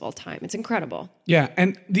jokes of all time. It's incredible. Yeah,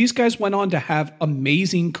 and these guys went on to have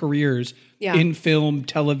amazing careers in film,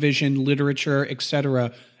 television, literature,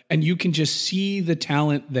 etc. And you can just see the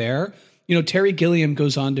talent there. Terry Gilliam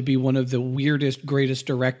goes on to be one of the weirdest, greatest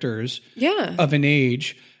directors of an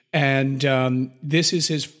age. And this is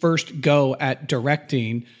his first go at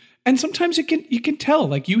directing. And sometimes you can tell,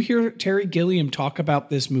 like you hear Terry Gilliam talk about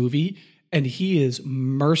this movie and he is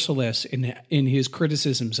merciless in his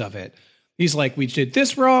criticisms of it. He's like, we did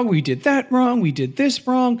this wrong, we did that wrong, we did this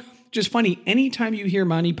wrong. Just funny, anytime you hear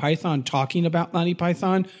Monty Python talking about Monty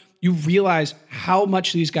Python, you realize how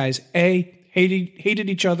much these guys, A, hated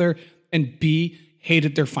each other, and B,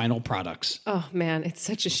 hated their final products. Oh, man, it's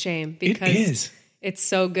such a shame because it is. It's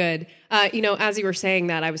so good. As you were saying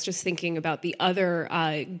that, I was just thinking about the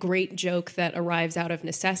other great joke that arrives out of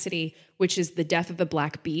necessity, which is the death of the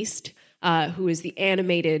Black Beast, who is the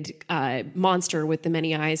animated monster with the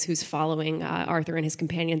many eyes who's following Arthur and his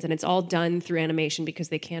companions. And it's all done through animation because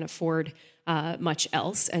they can't afford much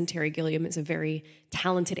else. And Terry Gilliam is a very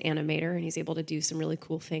talented animator, and he's able to do some really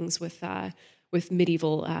cool things with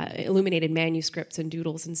medieval illuminated manuscripts and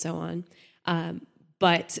doodles and so on.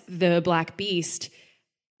 But the Black Beast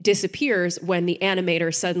disappears when the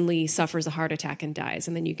animator suddenly suffers a heart attack and dies.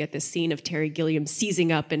 And then you get this scene of Terry Gilliam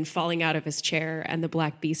seizing up and falling out of his chair and the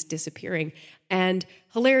Black Beast disappearing. And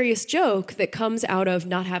hilarious joke that comes out of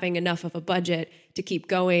not having enough of a budget to keep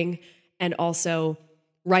going and also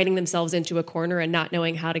writing themselves into a corner and not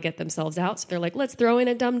knowing how to get themselves out. So they're like, let's throw in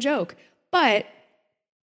a dumb joke. But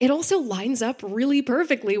it also lines up really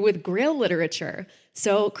perfectly with Grail literature.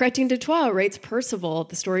 So Chrétien de Troyes writes Percival,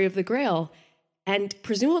 the story of the Grail, and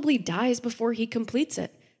presumably dies before he completes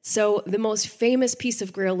it. So the most famous piece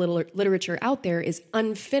of Grail literature out there is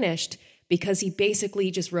unfinished because he basically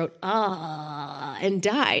just wrote, and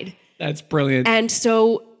died. That's brilliant. And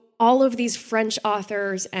so all of these French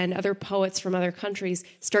authors and other poets from other countries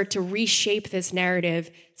start to reshape this narrative,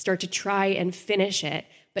 start to try and finish it,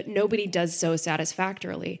 but nobody does so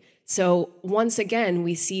satisfactorily. So once again,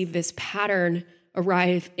 we see this pattern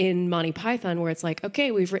arrive in Monty Python where it's like,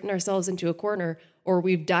 okay, we've written ourselves into a corner or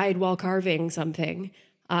we've died while carving something.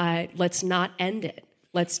 Let's not end it.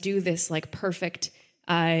 Let's do this like perfect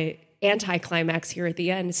anticlimax here at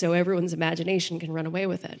the end so everyone's imagination can run away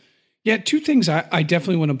with it. Yeah, two things I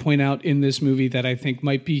definitely want to point out in this movie that I think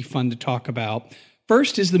might be fun to talk about.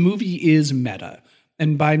 First is the movie is meta.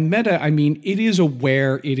 And by meta, I mean it is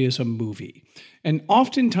aware it is a movie. And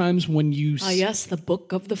oftentimes when you... yes, the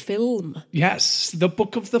book of the film. Yes, the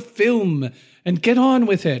book of the film. And get on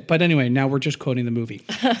with it. But anyway, now we're just quoting the movie,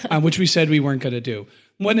 which we said we weren't going to do.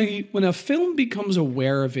 When a film becomes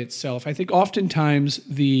aware of itself, I think oftentimes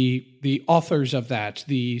the authors of that,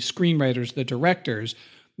 the screenwriters, the directors,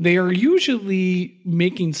 they are usually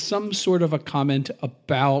making some sort of a comment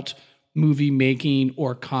about movie making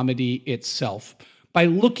or comedy itself. By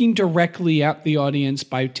looking directly at the audience,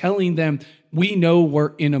 by telling them, we know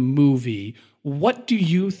we're in a movie. What do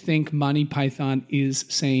you think Monty Python is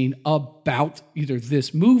saying about either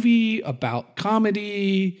this movie, about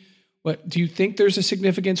comedy? What do you think there's a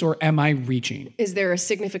significance, or am I reaching? Is there a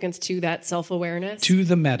significance to that self-awareness? To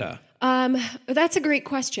the meta? That's a great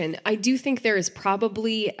question. I do think there is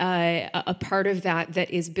probably a part of that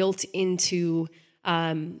is built into...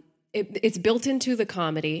 It's built into the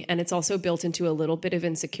comedy, and it's also built into a little bit of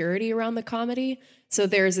insecurity around the comedy. So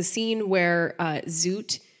there's a scene where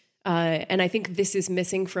Zoot, and I think this is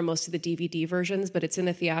missing from most of the DVD versions, but it's in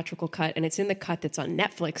the theatrical cut, and it's in the cut that's on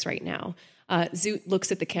Netflix right now. Zoot looks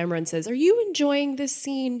at the camera and says, "Are you enjoying this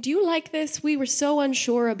scene? Do you like this? We were so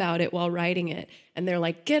unsure about it while writing it." And they're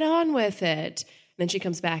like, "Get on with it." And then she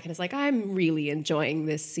comes back and is like, "I'm really enjoying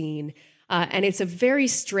this scene." And it's a very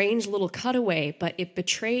strange little cutaway, but it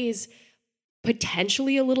betrays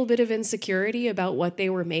potentially a little bit of insecurity about what they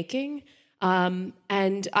were making. And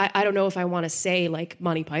I don't know if I want to say like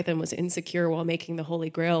Monty Python was insecure while making the Holy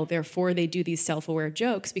Grail, therefore they do these self-aware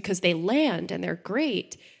jokes because they land and they're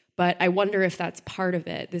great. But I wonder if that's part of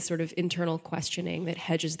it, this sort of internal questioning that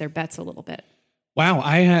hedges their bets a little bit. Wow,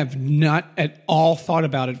 I have not at all thought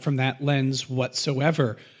about it from that lens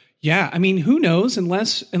whatsoever. Yeah, I mean, who knows?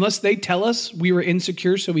 Unless they tell us we were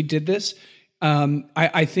insecure, so we did this.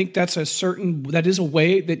 I think that is a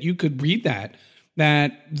way that you could read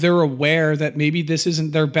that they're aware that maybe this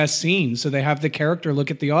isn't their best scene. So they have the character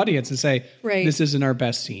look at the audience and say, right, this isn't our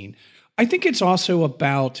best scene. I think it's also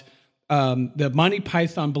about the Monty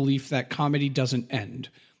Python belief that comedy doesn't end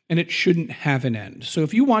and it shouldn't have an end. So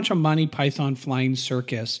if you watch a Monty Python flying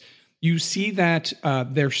circus, you see that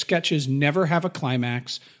their sketches never have a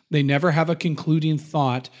climax. They never have a concluding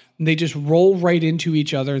thought. And they just roll right into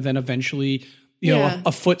each other. Then eventually, you know,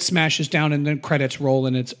 a foot smashes down and then credits roll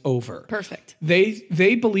and it's over. Perfect.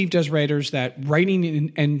 They believed as writers that writing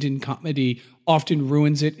an end in comedy often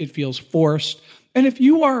ruins it. It feels forced. And if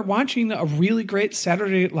you are watching a really great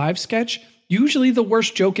Saturday Night Live sketch, usually the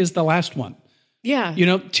worst joke is the last one. Yeah. You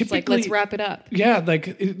know, It's typically, like, let's wrap it up. yeah,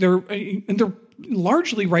 like they're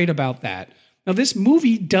largely right about that. Now, this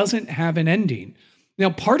movie doesn't have an ending. Now,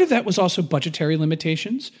 part of that was also budgetary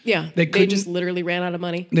limitations. Yeah. They just literally ran out of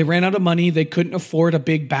money. They ran out of money. They couldn't afford a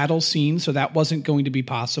big battle scene, so that wasn't going to be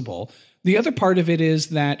possible. The other part of it is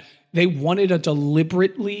that they wanted a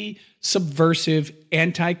deliberately subversive,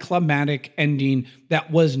 anticlimactic ending that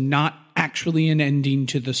was not actually an ending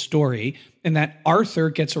to the story, and that Arthur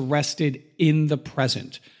gets arrested in the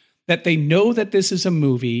present. That they know that this is a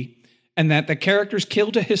movie, and that the characters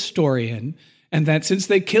killed a historian, and that since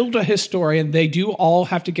they killed a historian, they do all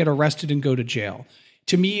have to get arrested and go to jail.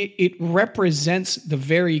 To me, it represents the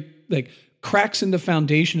very cracks in the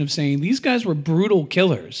foundation of saying these guys were brutal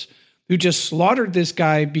killers who just slaughtered this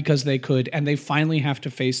guy because they could, and they finally have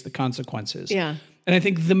to face the consequences. Yeah. And I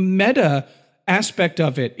think the meta aspect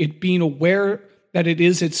of it being aware that it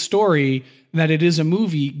is its story, that it is a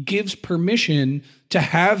movie, gives permission to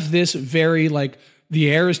have this very the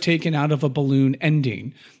air is taken out of a balloon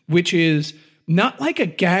ending, which is not like a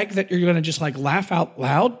gag that you're going to just laugh out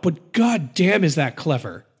loud, but god damn is that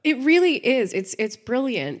clever. It really is. It's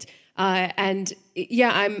brilliant. And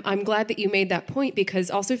yeah, I'm glad that you made that point, because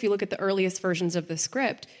also if you look at the earliest versions of the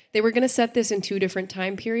script, they were going to set this in two different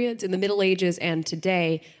time periods, in the Middle Ages and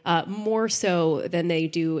today, more so than they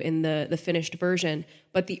do in the finished version.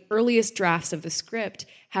 But the earliest drafts of the script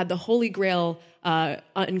had the Holy Grail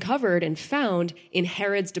uncovered and found in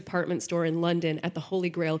Harrods department store in London at the Holy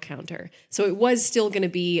Grail counter. So it was still going to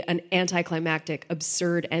be an anticlimactic,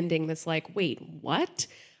 absurd ending that's like, wait, what?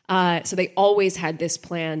 So they always had this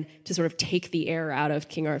plan to sort of take the air out of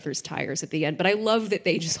King Arthur's tires at the end. But I love that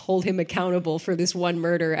they just hold him accountable for this one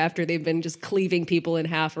murder after they've been just cleaving people in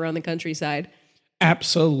half around the countryside.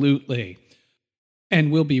 Absolutely.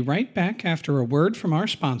 And we'll be right back after a word from our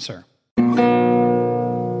sponsor.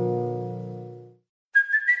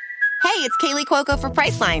 Hey, it's Kaylee Cuoco for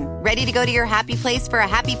Priceline. Ready to go to your happy place for a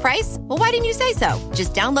happy price? Well, why didn't you say so?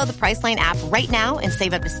 Just download the Priceline app right now and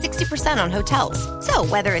save up to 60% on hotels. So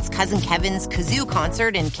whether it's Cousin Kevin's Kazoo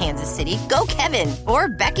Concert in Kansas City, go Kevin, or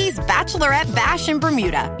Becky's Bachelorette Bash in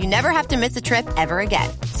Bermuda, you never have to miss a trip ever again.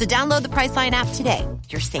 So download the Priceline app today.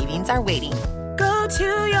 Your savings are waiting. Go to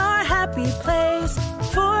your happy place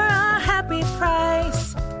for a happy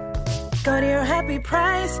price. Go to your happy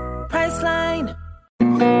price, Priceline.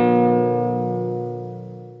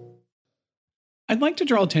 I'd like to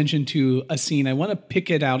draw attention to a scene. I want to pick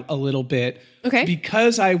it out a little bit. Okay.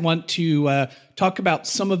 Because I want to talk about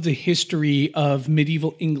some of the history of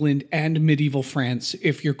medieval England and medieval France,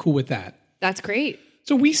 if you're cool with that. That's great.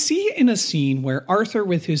 So we see in a scene where Arthur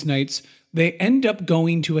with his knights, they end up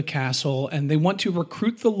going to a castle and they want to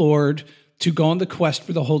recruit the Lord to go on the quest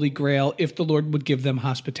for the Holy Grail if the Lord would give them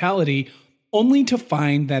hospitality, only to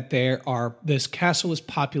find that this castle is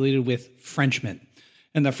populated with Frenchmen.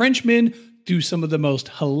 And the Frenchmen do some of the most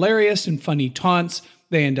hilarious and funny taunts.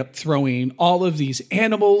 They end up throwing all of these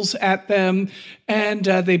animals at them, and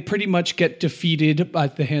they pretty much get defeated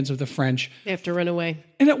at the hands of the French. They have to run away.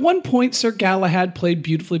 And at one point, Sir Galahad, played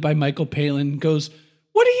beautifully by Michael Palin, goes,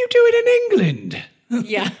 "What are you doing in England?"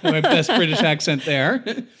 Yeah. My best British accent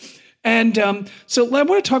there. And so I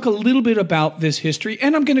want to talk a little bit about this history,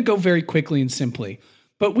 and I'm going to go very quickly and simply.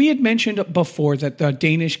 But we had mentioned before that the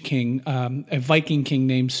Danish king, a Viking king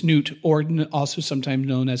named Snute, or also sometimes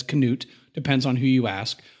known as Canute, depends on who you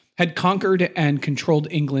ask, had conquered and controlled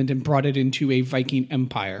England and brought it into a Viking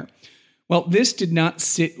empire. Well, this did not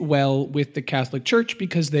sit well with the Catholic Church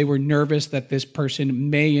because they were nervous that this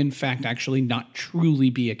person may, in fact, actually not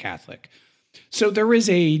truly be a Catholic. So there is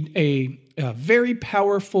a very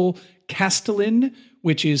powerful castellan,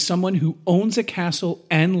 which is someone who owns a castle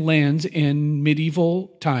and lands in medieval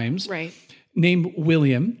times, right, named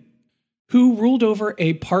William, who ruled over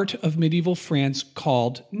a part of medieval France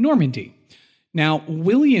called Normandy. Now,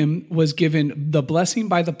 William was given the blessing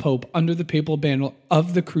by the Pope under the papal banner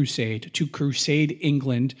of the Crusade to crusade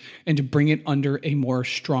England and to bring it under a more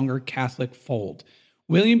stronger Catholic fold.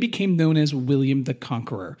 William became known as William the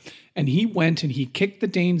Conqueror, and he went and he kicked the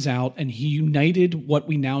Danes out and he united what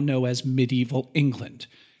we now know as medieval England.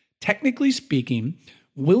 Technically speaking,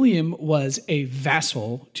 William was a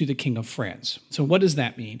vassal to the King of France. So what does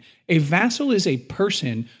that mean? A vassal is a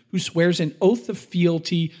person who swears an oath of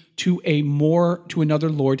fealty to another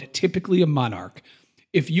lord, typically a monarch.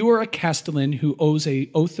 If you are a castellan who owes an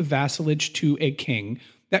oath of vassalage to a king,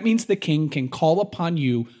 that means the king can call upon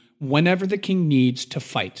you whenever the king needs to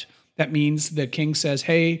fight. That means the king says,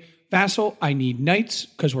 "Hey, vassal, I need knights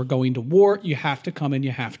because we're going to war. You have to come and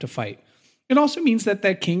you have to fight." It also means that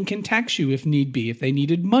the king can tax you if need be, if they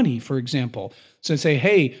needed money, for example. So say,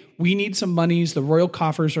 hey, we need some monies. The royal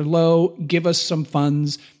coffers are low. Give us some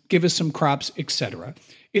funds, give us some crops, etc.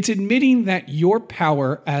 It's admitting that your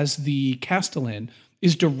power as the castellan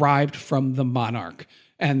is derived from the monarch.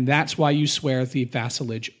 And that's why you swear the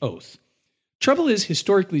vassalage oath. Trouble is,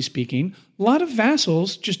 historically speaking, a lot of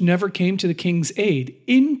vassals just never came to the king's aid,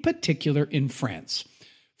 in particular in France.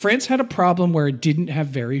 France had a problem where it didn't have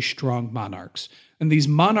very strong monarchs, and these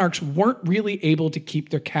monarchs weren't really able to keep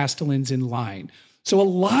their castellans in line. So a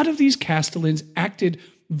lot of these castellans acted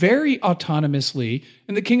very autonomously,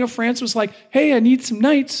 and the king of France was like, hey, I need some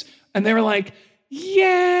knights. And they were like,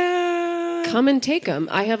 yeah. Come and take them.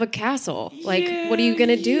 I have a castle. Like, what are you going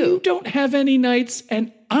to do? You don't have any knights,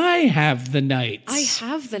 and I have the knights. I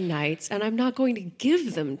have the knights, and I'm not going to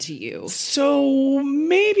give them to you. So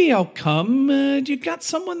maybe I'll come. You got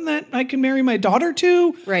someone that I can marry my daughter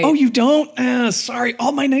to? Right. Oh, you don't? Sorry,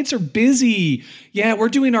 all my knights are busy. Yeah, we're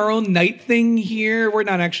doing our own knight thing here. We're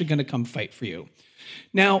not actually going to come fight for you.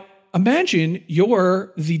 Now, imagine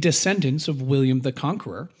you're the descendants of William the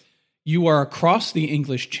Conqueror. You are across the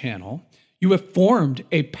English Channel. You have formed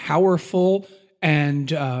a powerful and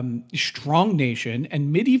strong nation,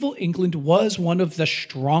 and medieval England was one of the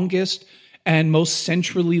strongest and most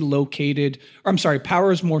centrally located,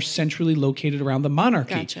 power is more centrally located around the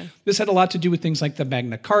monarchy. Gotcha. This had a lot to do with things like the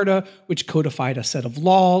Magna Carta, which codified a set of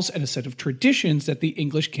laws and a set of traditions that the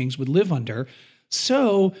English kings would live under.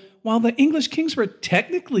 So while the English kings were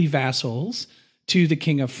technically vassals to the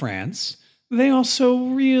King of France, they also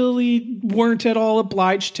really weren't at all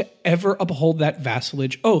obliged to ever uphold that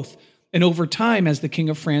vassalage oath. And over time, as the King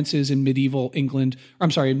of France's in medieval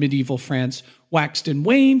France waxed and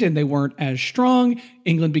waned and they weren't as strong,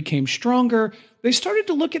 England became stronger, they started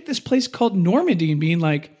to look at this place called Normandy and being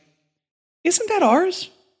like, isn't that ours?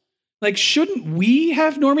 Like, shouldn't we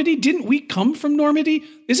have Normandy? Didn't we come from Normandy?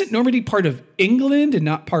 Isn't Normandy part of England and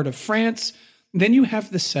not part of France? And then you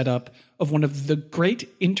have the setup of one of the great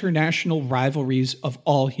international rivalries of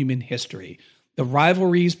all human history, the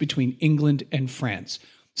rivalries between England and France,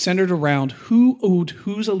 centered around who owed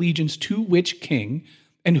whose allegiance to which king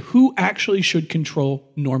and who actually should control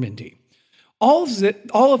Normandy. All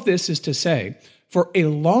of this is to say, for a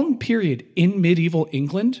long period in medieval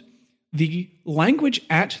England, the language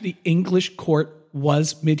at the English court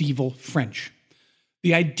was medieval French.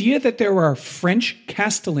 The idea that there are French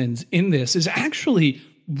castellans in this is actually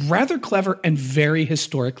rather clever and very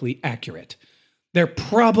historically accurate. There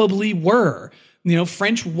probably were.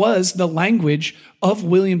 French was the language of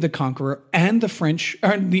William the Conqueror and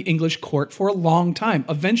the English court for a long time.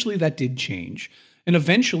 Eventually that did change. And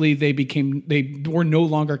eventually they were no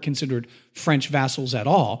longer considered French vassals at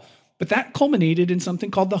all. But that culminated in something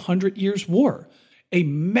called the 100 Years' War, a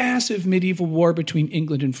massive medieval war between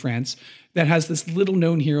England and France that has this little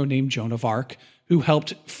known hero named Joan of Arc, who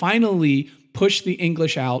helped finally push the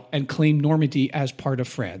English out and claim Normandy as part of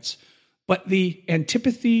France. But the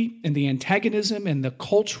antipathy and the antagonism and the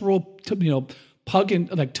cultural,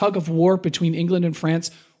 tug of war between England and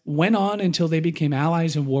France went on until they became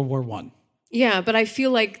allies in World War I. Yeah, but I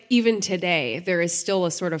feel like even today, there is still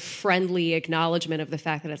a sort of friendly acknowledgement of the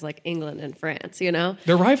fact that it's like England and France,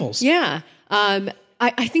 They're rivals. Yeah.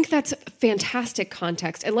 I think that's fantastic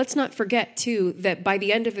context. And let's not forget, too, that by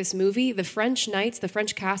the end of this movie, the French knights, the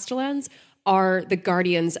French castellans, are the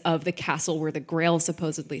guardians of the castle where the Grail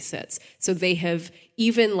supposedly sits. So they have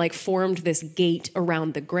even formed this gate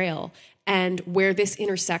around the Grail. And where this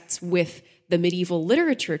intersects with the medieval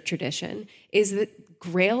literature tradition is that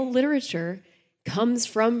Grail literature comes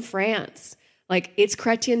from France. It's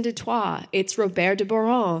Chrétien de Troyes, it's Robert de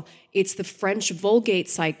Boron, it's the French Vulgate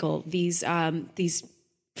cycle, these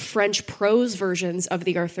French prose versions of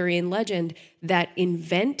the Arthurian legend that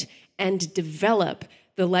invent and develop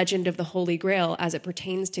the legend of the Holy Grail as it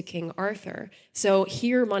pertains to King Arthur. So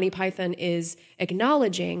here Monty Python is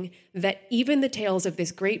acknowledging that even the tales of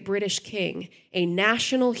this great British king, a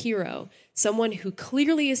national hero, someone who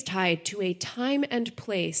clearly is tied to a time and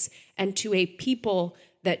place and to a people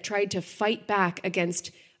that tried to fight back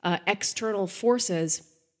against external forces,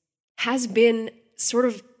 has been sort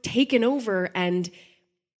of taken over and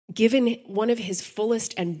given one of his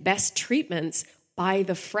fullest and best treatments by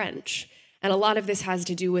the French. And a lot of this has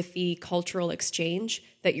to do with the cultural exchange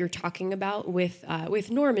that you're talking about with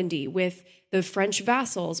Normandy, with the French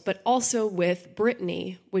vassals, but also with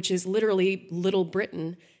Brittany, which is literally Little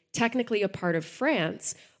Britain, technically a part of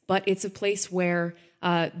France, but it's a place where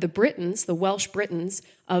the Britons, the Welsh Britons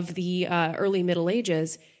of the early Middle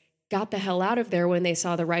Ages, got the hell out of there when they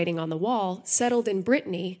saw the writing on the wall, settled in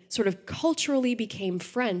Brittany, sort of culturally became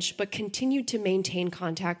French, but continued to maintain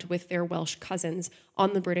contact with their Welsh cousins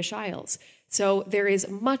on the British Isles. So there is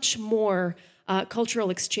much more cultural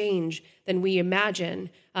exchange than we imagine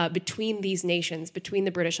between these nations, between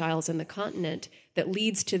the British Isles and the continent, that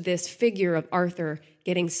leads to this figure of Arthur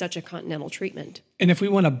getting such a continental treatment. And if we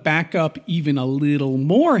want to back up even a little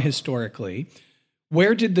more historically,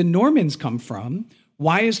 where did the Normans come from?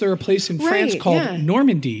 Why is there a place in France called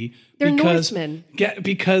Normandy? They're Norsemen.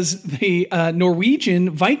 Because the Norwegian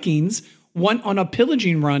Vikings went on a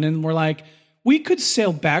pillaging run and were like, we could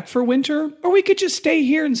sail back for winter, or we could just stay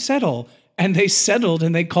here and settle. And they settled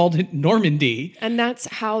and they called it Normandy. And that's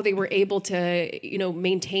how they were able to,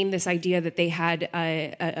 maintain this idea that they had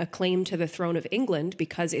a claim to the throne of England,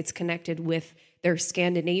 because it's connected with their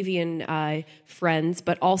Scandinavian friends,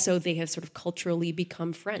 but also they have sort of culturally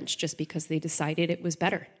become French just because they decided it was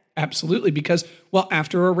better. Absolutely, because,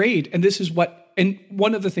 after a raid, and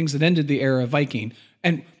one of the things that ended the era of Viking,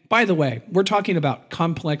 and by the way, we're talking about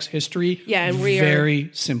complex history and we very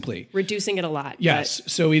simply. Reducing it a lot. Yes,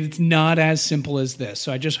 so it's not as simple as this.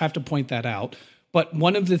 So I just have to point that out. But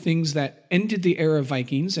one of the things that ended the era of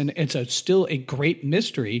Vikings, and it's still a great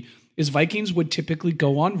mystery, is Vikings would typically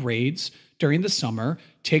go on raids during the summer,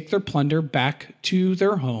 take their plunder back to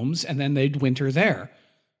their homes, and then they'd winter there.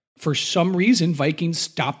 For some reason, Vikings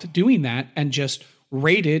stopped doing that and just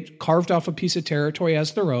raided, carved off a piece of territory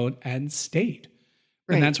as their own, and stayed.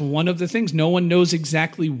 Right. And that's one of the things. No one knows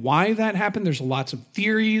exactly why that happened. There's lots of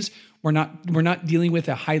theories. We're not dealing with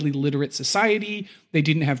a highly literate society. They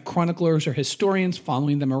didn't have chroniclers or historians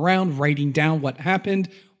following them around, writing down what happened.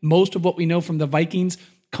 Most of what we know from the Vikings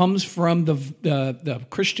comes from the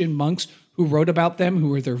Christian monks who wrote about them, who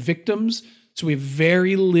were their victims. So we have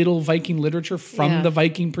very little Viking literature from the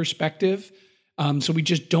Viking perspective. So we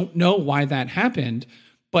just don't know why that happened.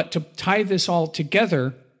 But to tie this all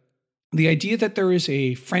together, the idea that there is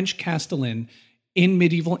a French castellan in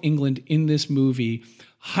medieval England in this movie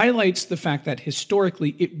highlights the fact that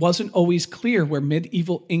historically it wasn't always clear where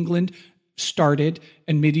medieval England started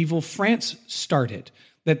and medieval France started,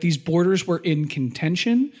 that these borders were in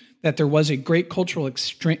contention, that there was a great cultural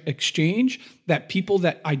exchange, that people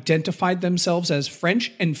that identified themselves as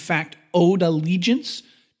French, in fact, owed allegiance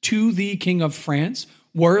to the King of France,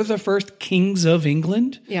 were the first kings of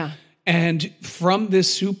England. Yeah. And from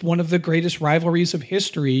this soup, one of the greatest rivalries of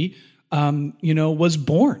history, was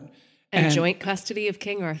born. And joint custody of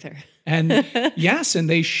King Arthur. And yes, and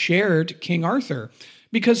they shared King Arthur.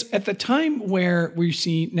 Because at the time where we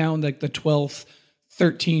see now in like the 12th,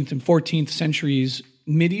 13th, and 14th centuries,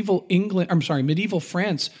 medieval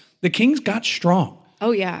France, the kings got strong.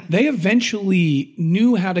 Oh, yeah. They eventually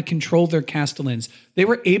knew how to control their castellans. They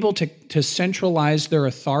were able to centralize their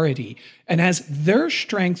authority. And as their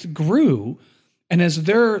strength grew, and as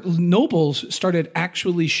their nobles started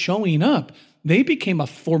actually showing up, they became a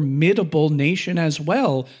formidable nation as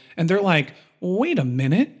well. And they're like, wait a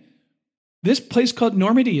minute. This place called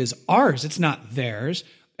Normandy is ours. It's not theirs.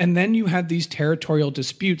 And then you had these territorial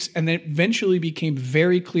disputes, and then it eventually became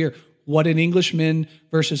very clear what an Englishman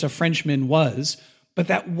versus a Frenchman was. But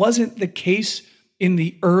that wasn't the case in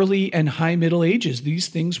the early and high Middle Ages. These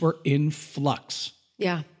things were in flux.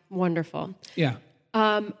 Yeah, wonderful. Yeah.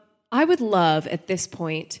 I would love at this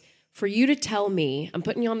point for you to tell me, I'm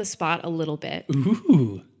putting you on the spot a little bit.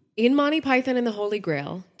 Ooh. In Monty Python and the Holy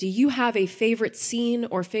Grail, do you have a favorite scene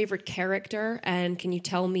or favorite character? And can you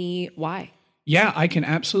tell me why? Yeah, I can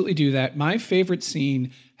absolutely do that. My favorite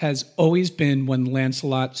scene has always been when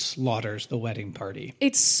Lancelot slaughters the wedding party.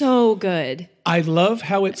 It's so good. I love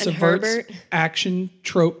how it subverts action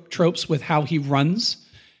tropes with how he runs.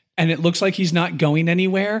 And it looks like he's not going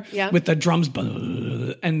anywhere with the drums.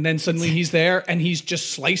 And then suddenly he's there and he's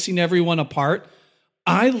just slicing everyone apart.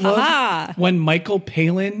 I love when Michael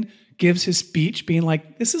Palin gives his speech being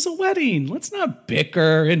like, this is a wedding. Let's not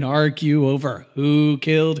bicker and argue over who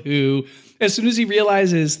killed who. As soon as he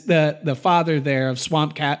realizes that the father there of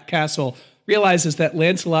Swamp Castle realizes that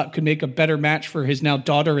Lancelot could make a better match for his now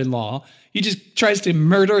daughter-in-law, he just tries to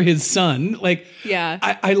murder his son.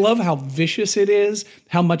 I love how vicious it is,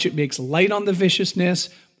 how much it makes light on the viciousness.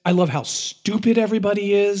 I love how stupid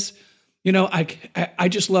everybody is. I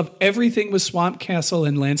just love everything with Swamp Castle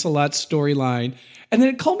and Lancelot's storyline. And then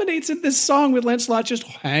it culminates in this song with Lancelot just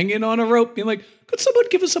hanging on a rope, being like, could someone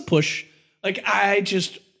give us a push? I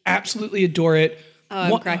just absolutely adore it.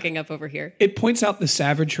 Oh, I'm cracking up over here. It points out the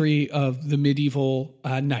savagery of the medieval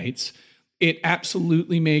knights. It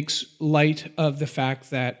absolutely makes light of the fact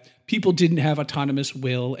that people didn't have autonomous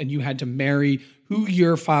will and you had to marry who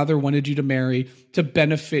your father wanted you to marry to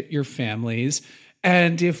benefit your families.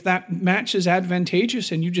 And if that match is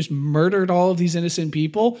advantageous and you just murdered all of these innocent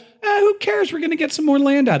people, who cares? We're going to get some more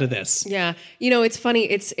land out of this. Yeah. You know, it's funny.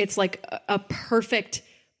 It's like a perfect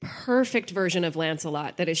version of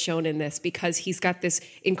Lancelot that is shown in this, because he's got this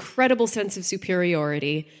incredible sense of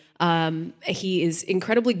superiority. He is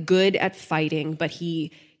incredibly good at fighting, but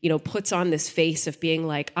he, puts on this face of being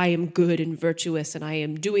like, I am good and virtuous and I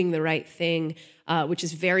am doing the right thing, which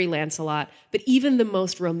is very Lancelot. But even the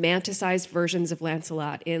most romanticized versions of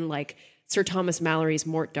Lancelot in like Sir Thomas Malory's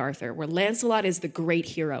Mort d'Arthur, where Lancelot is the great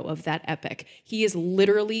hero of that epic, he is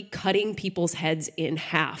literally cutting people's heads in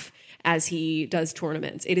half as he does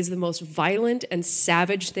tournaments. It is the most violent and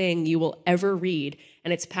savage thing you will ever read.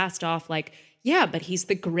 And it's passed off like, yeah, but he's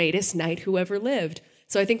the greatest knight who ever lived.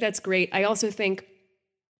 So I think that's great. I also think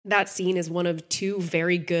that scene is one of two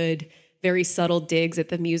very good, very subtle digs at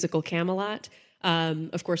the musical Camelot.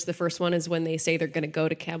 Of course, the first one is when they say they're going to go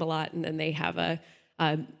to Camelot, and then they have a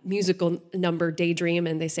musical number, Daydream,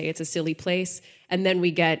 and they say it's a silly place. And then we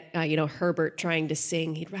get, Herbert trying to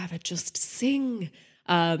sing. He'd rather just sing.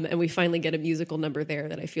 And we finally get a musical number there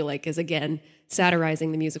that I feel like is, again,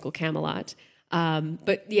 satirizing the musical Camelot.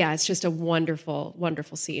 But yeah, it's just a wonderful,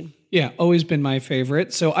 wonderful scene. Yeah, always been my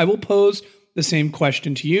favorite. So I will pose the same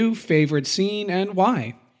question to you. Favorite scene and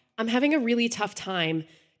why? I'm having a really tough time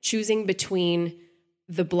choosing between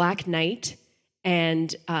the Black Knight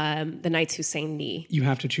and the Knights Who Say Knee. You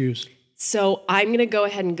have to choose. So I'm going to go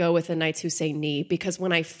ahead and go with the Knights Who Say Knee, because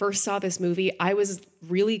when I first saw this movie, I was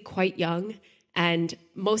really quite young. And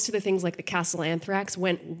most of the things like the Castle Anthrax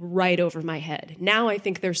went right over my head. Now I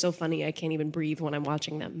think they're so funny I can't even breathe when I'm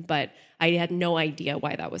watching them. But I had no idea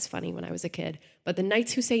why that was funny when I was a kid. But the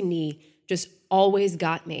Knights Who Say Knee just always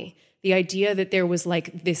got me. The idea that there was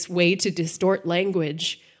like this way to distort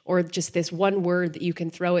language, or just this one word that you can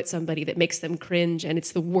throw at somebody that makes them cringe, and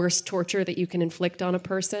it's the worst torture that you can inflict on a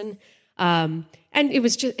person. And it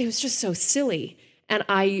was just so silly. And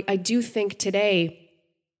I do think today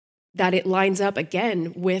that it lines up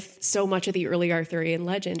again with so much of the early Arthurian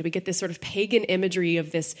legend. We get this sort of pagan imagery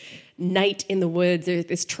of this knight in the woods, or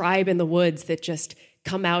this tribe in the woods that just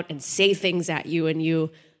come out and say things at you, and you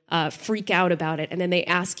freak out about it. And then they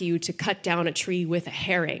ask you to cut down a tree with a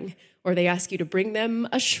herring, or they ask you to bring them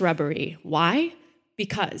a shrubbery. Why?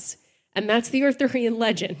 Because. And that's the Arthurian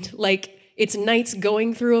legend. Like, it's knights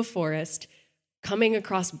going through a forest, coming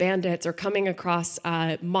across bandits, or coming across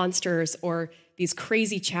monsters, or these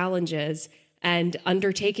crazy challenges, and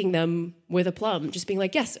undertaking them with aplomb, just being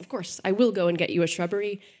like, yes, of course, I will go and get you a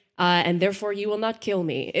shrubbery, and therefore you will not kill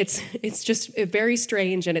me. It's just very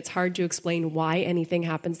strange, and it's hard to explain why anything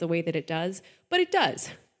happens the way that it does, but it does.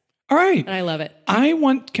 All right. And I love it. I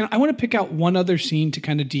want to pick out one other scene to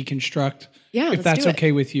kind of deconstruct, if that's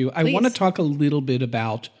okay with you. I want to talk a little bit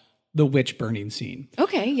about the witch burning scene.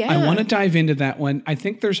 Okay, yeah. I want to dive into that one. I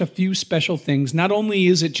think there's a few special things. Not only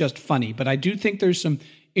is it just funny, but I do think there's some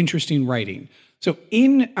interesting writing. So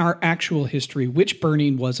in our actual history, witch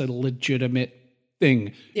burning was a legitimate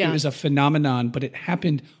thing. Yeah. It was a phenomenon, but it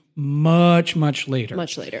happened much, much later.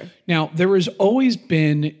 Much later. Now, there has always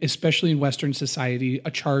been, especially in Western society,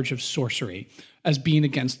 a charge of sorcery as being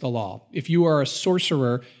against the law. If you are a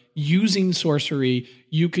sorcerer using sorcery,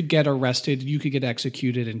 you could get arrested, you could get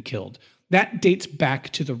executed and killed. That dates back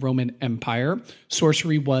to the Roman Empire.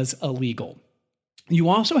 Sorcery was illegal. You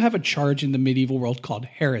also have a charge in the medieval world called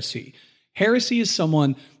heresy. Heresy is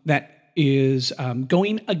someone that is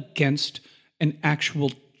going against an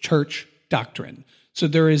actual church doctrine. So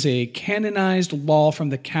there is a canonized law from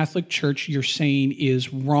the Catholic Church you're saying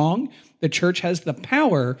is wrong. The church has the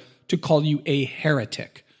power to call you a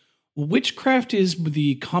heretic. Witchcraft is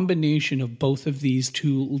the combination of both of these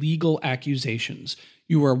two legal accusations.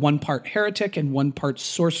 You are one part heretic and one part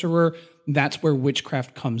sorcerer. That's where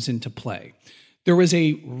witchcraft comes into play. There was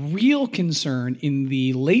a real concern in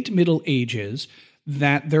the late Middle Ages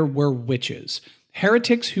that there were witches,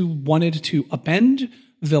 heretics who wanted to upend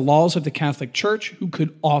the laws of the Catholic Church, who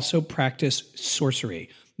could also practice sorcery.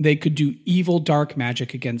 They could do evil, dark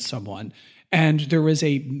magic against someone. And there was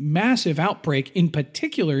a massive outbreak, in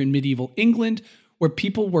particular in medieval England, where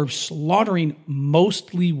people were slaughtering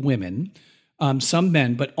mostly women, some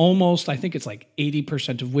men, but almost, I think it's like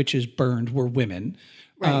 80% of witches burned were women.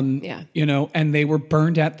 Right, And they were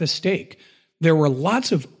burned at the stake. There were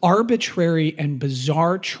lots of arbitrary and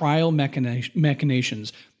bizarre trial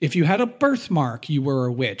machinations. If you had a birthmark, you were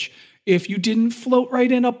a witch. If you didn't float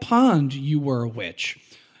right in a pond, you were a witch.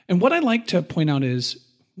 And what I like to point out is,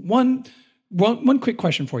 one quick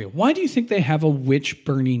question for you. Why do you think they have a witch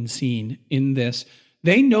burning scene in this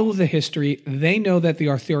They know the history. They know that the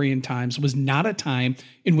Arthurian times was not a time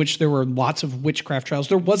in which there were lots of witchcraft trials.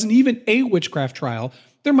 There wasn't even a witchcraft trial.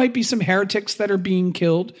 There might be some heretics that are being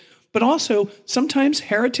killed, but also sometimes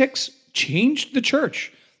heretics changed the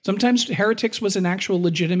church. Sometimes heretics was an actual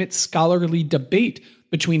legitimate scholarly debate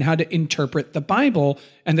between how to interpret the Bible,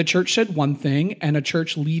 and the church said one thing, and a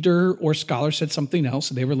church leader or scholar said something else,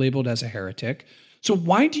 and they were labeled as a heretic. So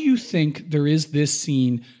why do you think there is this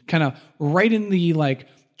scene kind of right in the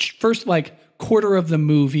first quarter of the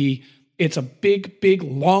movie? It's a big,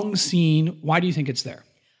 long scene. Why do you think it's there?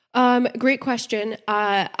 Great question.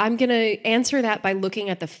 I'm going to answer that by looking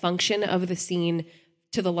at the function of the scene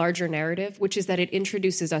to the larger narrative, which is that it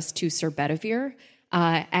introduces us to Sir Bedivere,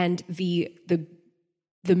 and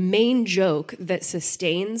the main joke that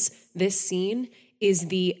sustains this scene is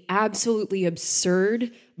the absolutely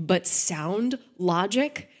absurd but sound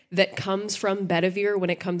logic that comes from Bedivere when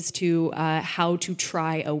it comes to how to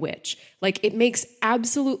try a witch. Like, it makes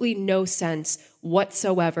absolutely no sense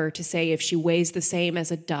whatsoever to say if she weighs the same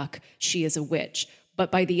as a duck, she is a witch.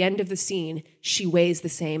 But by the end of the scene, she weighs the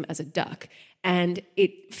same as a duck. And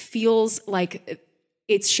it feels like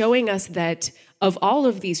it's showing us that of all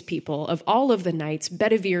of these people, of all of the knights,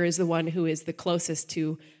 Bedivere is the one who is the closest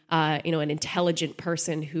to an intelligent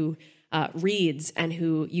person who reads and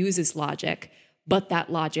who uses logic, but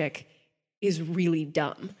that logic is really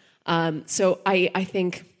dumb. So I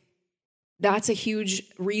think that's a huge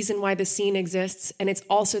reason why the scene exists, and it's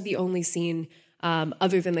also the only scene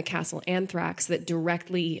other than the Castle Anthrax that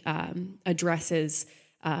directly addresses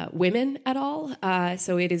women at all.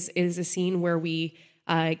 So it is a scene where we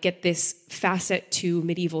get this facet to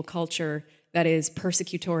medieval culture that is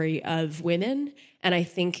persecutory of women. And I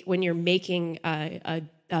think when you're making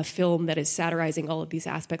a film that is satirizing all of these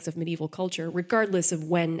aspects of medieval culture, regardless of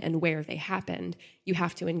when and where they happened, you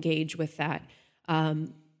have to engage with that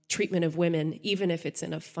treatment of women, even if it's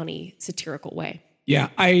in a funny, satirical way. Yeah,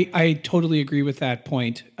 I totally agree with that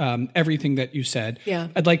point. Everything that you said. Yeah.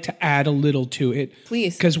 I'd like to add a little to it.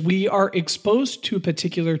 Please. Because we are exposed to a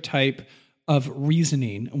particular type of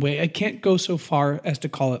reasoning. I can't go so far as to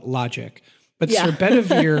call it logic. But Yeah. Sir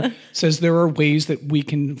Bedivere says there are ways that we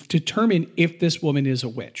can determine if this woman is a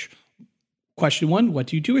witch. Question 1, what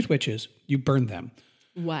do you do with witches? You burn them.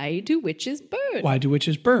 Why do witches burn? Why do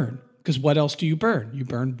witches burn? Because what else do you burn? You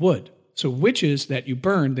burn wood. So witches that you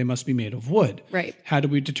burn, they must be made of wood. Right. How do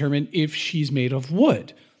we determine if she's made of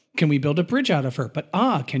wood? Can we build a bridge out of her? But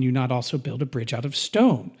can you not also build a bridge out of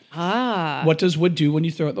stone? What does wood do when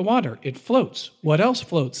you throw it in the water? It floats. What else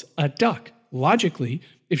floats? A duck. Logically,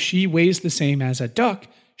 if she weighs the same as a duck,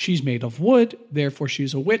 she's made of wood, therefore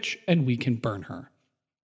she's a witch, and we can burn her.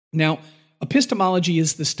 Now, epistemology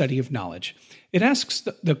is the study of knowledge. It asks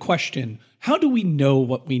the question, how do we know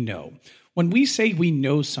what we know? When we say we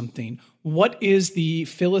know something, what is the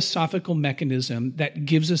philosophical mechanism that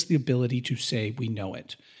gives us the ability to say we know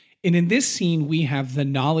it? And in this scene, we have the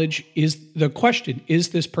knowledge is the question, is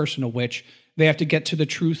this person a witch? They have to get to the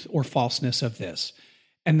truth or falseness of this.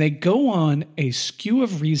 And they go on a skew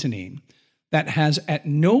of reasoning that has at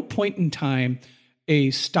no point in time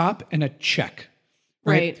a stop and a check.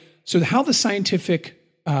 Right. So how the scientific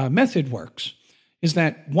method works is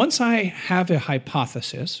that once I have a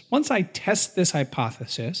hypothesis, once I test this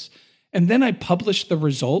hypothesis, and then I publish the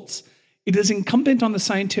results, it is incumbent on the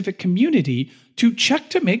scientific community to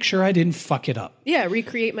check to make sure I didn't fuck it up. Yeah,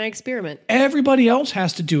 recreate my experiment. Everybody else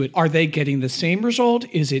has to do it. Are they getting the same result?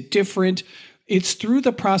 Is it different? It's through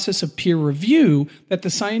the process of peer review that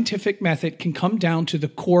the scientific method can come down to the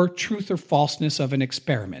core truth or falseness of an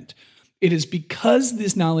experiment. It is because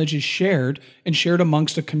this knowledge is shared and shared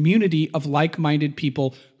amongst a community of like-minded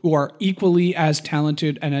people who are equally as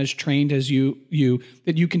talented and as trained as you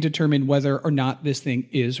that you can determine whether or not this thing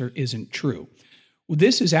is or isn't true. Well,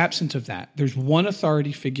 this is absent of that. There's one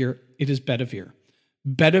authority figure. It is Bedivere.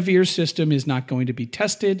 Bedivere's system is not going to be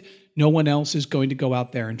tested. No one else is going to go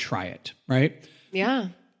out there and try it, right? Yeah.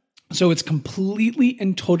 So it's completely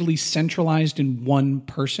and totally centralized in one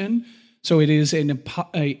person. So it is an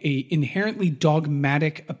inherently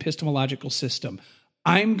dogmatic epistemological system.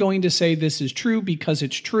 I'm going to say this is true because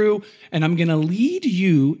it's true, and I'm going to lead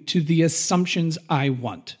you to the assumptions I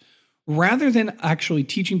want. Rather than actually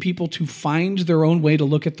teaching people to find their own way to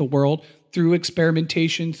look at the world through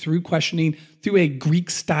experimentation, through questioning, through a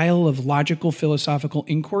Greek style of logical philosophical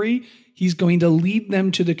inquiry, he's going to lead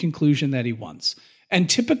them to the conclusion that he wants. And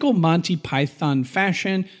typical Monty Python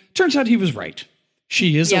fashion, turns out he was right.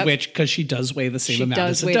 She is a witch because she does weigh the same amount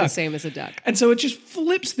as a duck. She does weigh the same as a duck. And so it just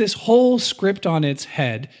flips this whole script on its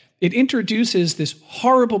head. It introduces this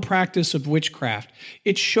horrible practice of witchcraft.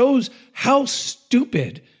 It shows how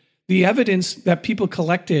stupid the evidence that people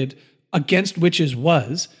collected against witches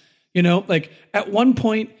was. Like at one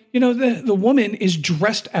point, the woman is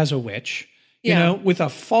dressed as a witch, with a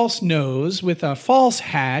false nose, with a false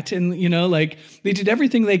hat. And, like they did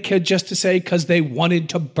everything they could just to say, because they wanted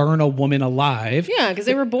to burn a woman alive. Yeah, because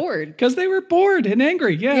they were bored. Because they were bored and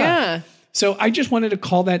angry. Yeah. Yeah. So I just wanted to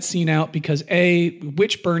call that scene out because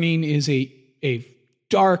witch burning is a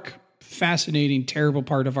dark, fascinating, terrible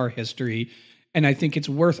part of our history. And I think it's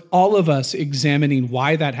worth all of us examining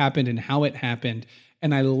why that happened and how it happened.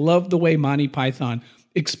 And I love the way Monty Python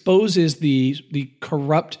exposes the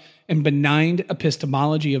corrupt and benign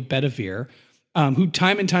epistemology of Bedivere, who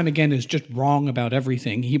time and time again is just wrong about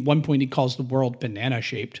everything. At one point he calls the world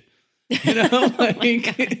banana-shaped. So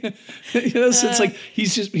it's like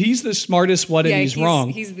he's the smartest one and he's wrong.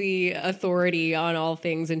 He's the authority on all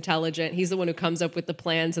things intelligent. He's the one who comes up with the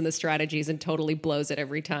plans and the strategies and totally blows it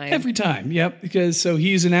every time. Every time, yep. Because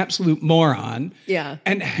he's an absolute moron. Yeah.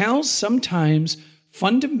 And how sometimes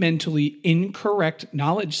fundamentally incorrect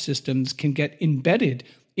knowledge systems can get embedded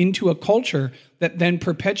into a culture that then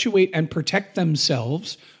perpetuate and protect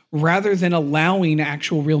themselves rather than allowing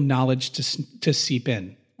actual real knowledge to seep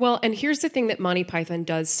in. Well, and here's the thing that Monty Python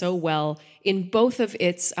does so well in both of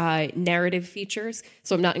its narrative features.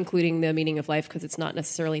 So I'm not including the meaning of life because it's not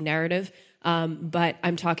necessarily narrative, but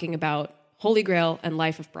I'm talking about Holy Grail and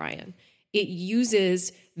Life of Brian. It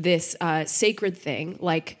uses this sacred thing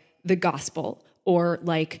like the gospel or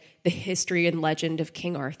like the history and legend of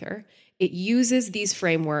King Arthur. It uses these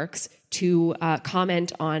frameworks to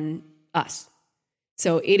comment on us.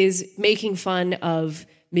 So it is making fun of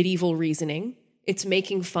medieval reasoning. It's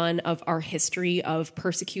making fun of our history of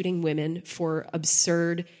persecuting women for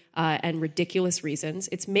absurd and ridiculous reasons.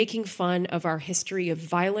 It's making fun of our history of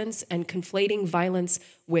violence and conflating violence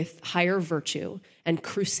with higher virtue and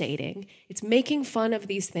crusading. It's making fun of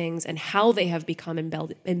these things and how they have become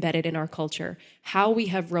embedded in our culture, how we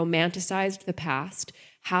have romanticized the past,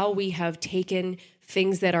 how we have taken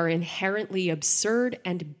things that are inherently absurd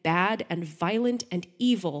and bad and violent and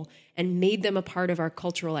evil and made them a part of our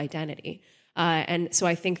cultural identity. And so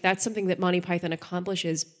I think that's something that Monty Python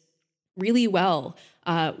accomplishes really well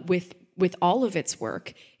with all of its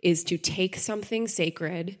work, is to take something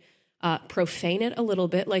sacred, profane it a little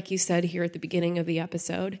bit, like you said here at the beginning of the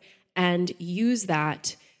episode, and use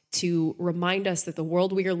that to remind us that the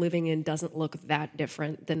world we are living in doesn't look that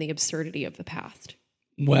different than the absurdity of the past.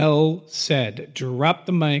 Well said. Drop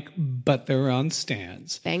the mic, but they're on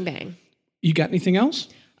stands. Bang, bang. You got anything else?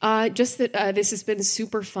 Just that this has been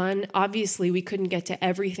super fun. Obviously, we couldn't get to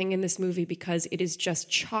everything in this movie because it is just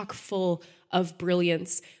chock full of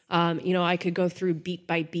brilliance. I could go through beat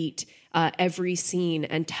by beat every scene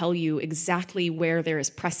and tell you exactly where there is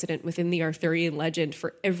precedent within the Arthurian legend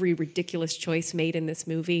for every ridiculous choice made in this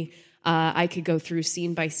movie. I could go through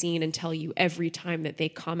scene by scene and tell you every time that they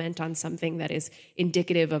comment on something that is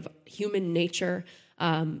indicative of human nature,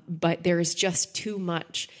 but there is just too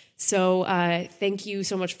much. So thank you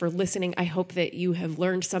so much for listening. I hope that you have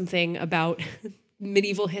learned something about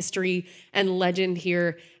medieval history and legend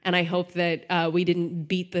here, and I hope that we didn't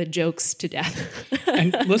beat the jokes to death.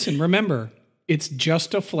 And listen, remember, it's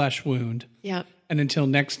just a flesh wound. Yeah. And until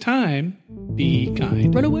next time, be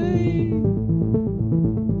kind. Run away.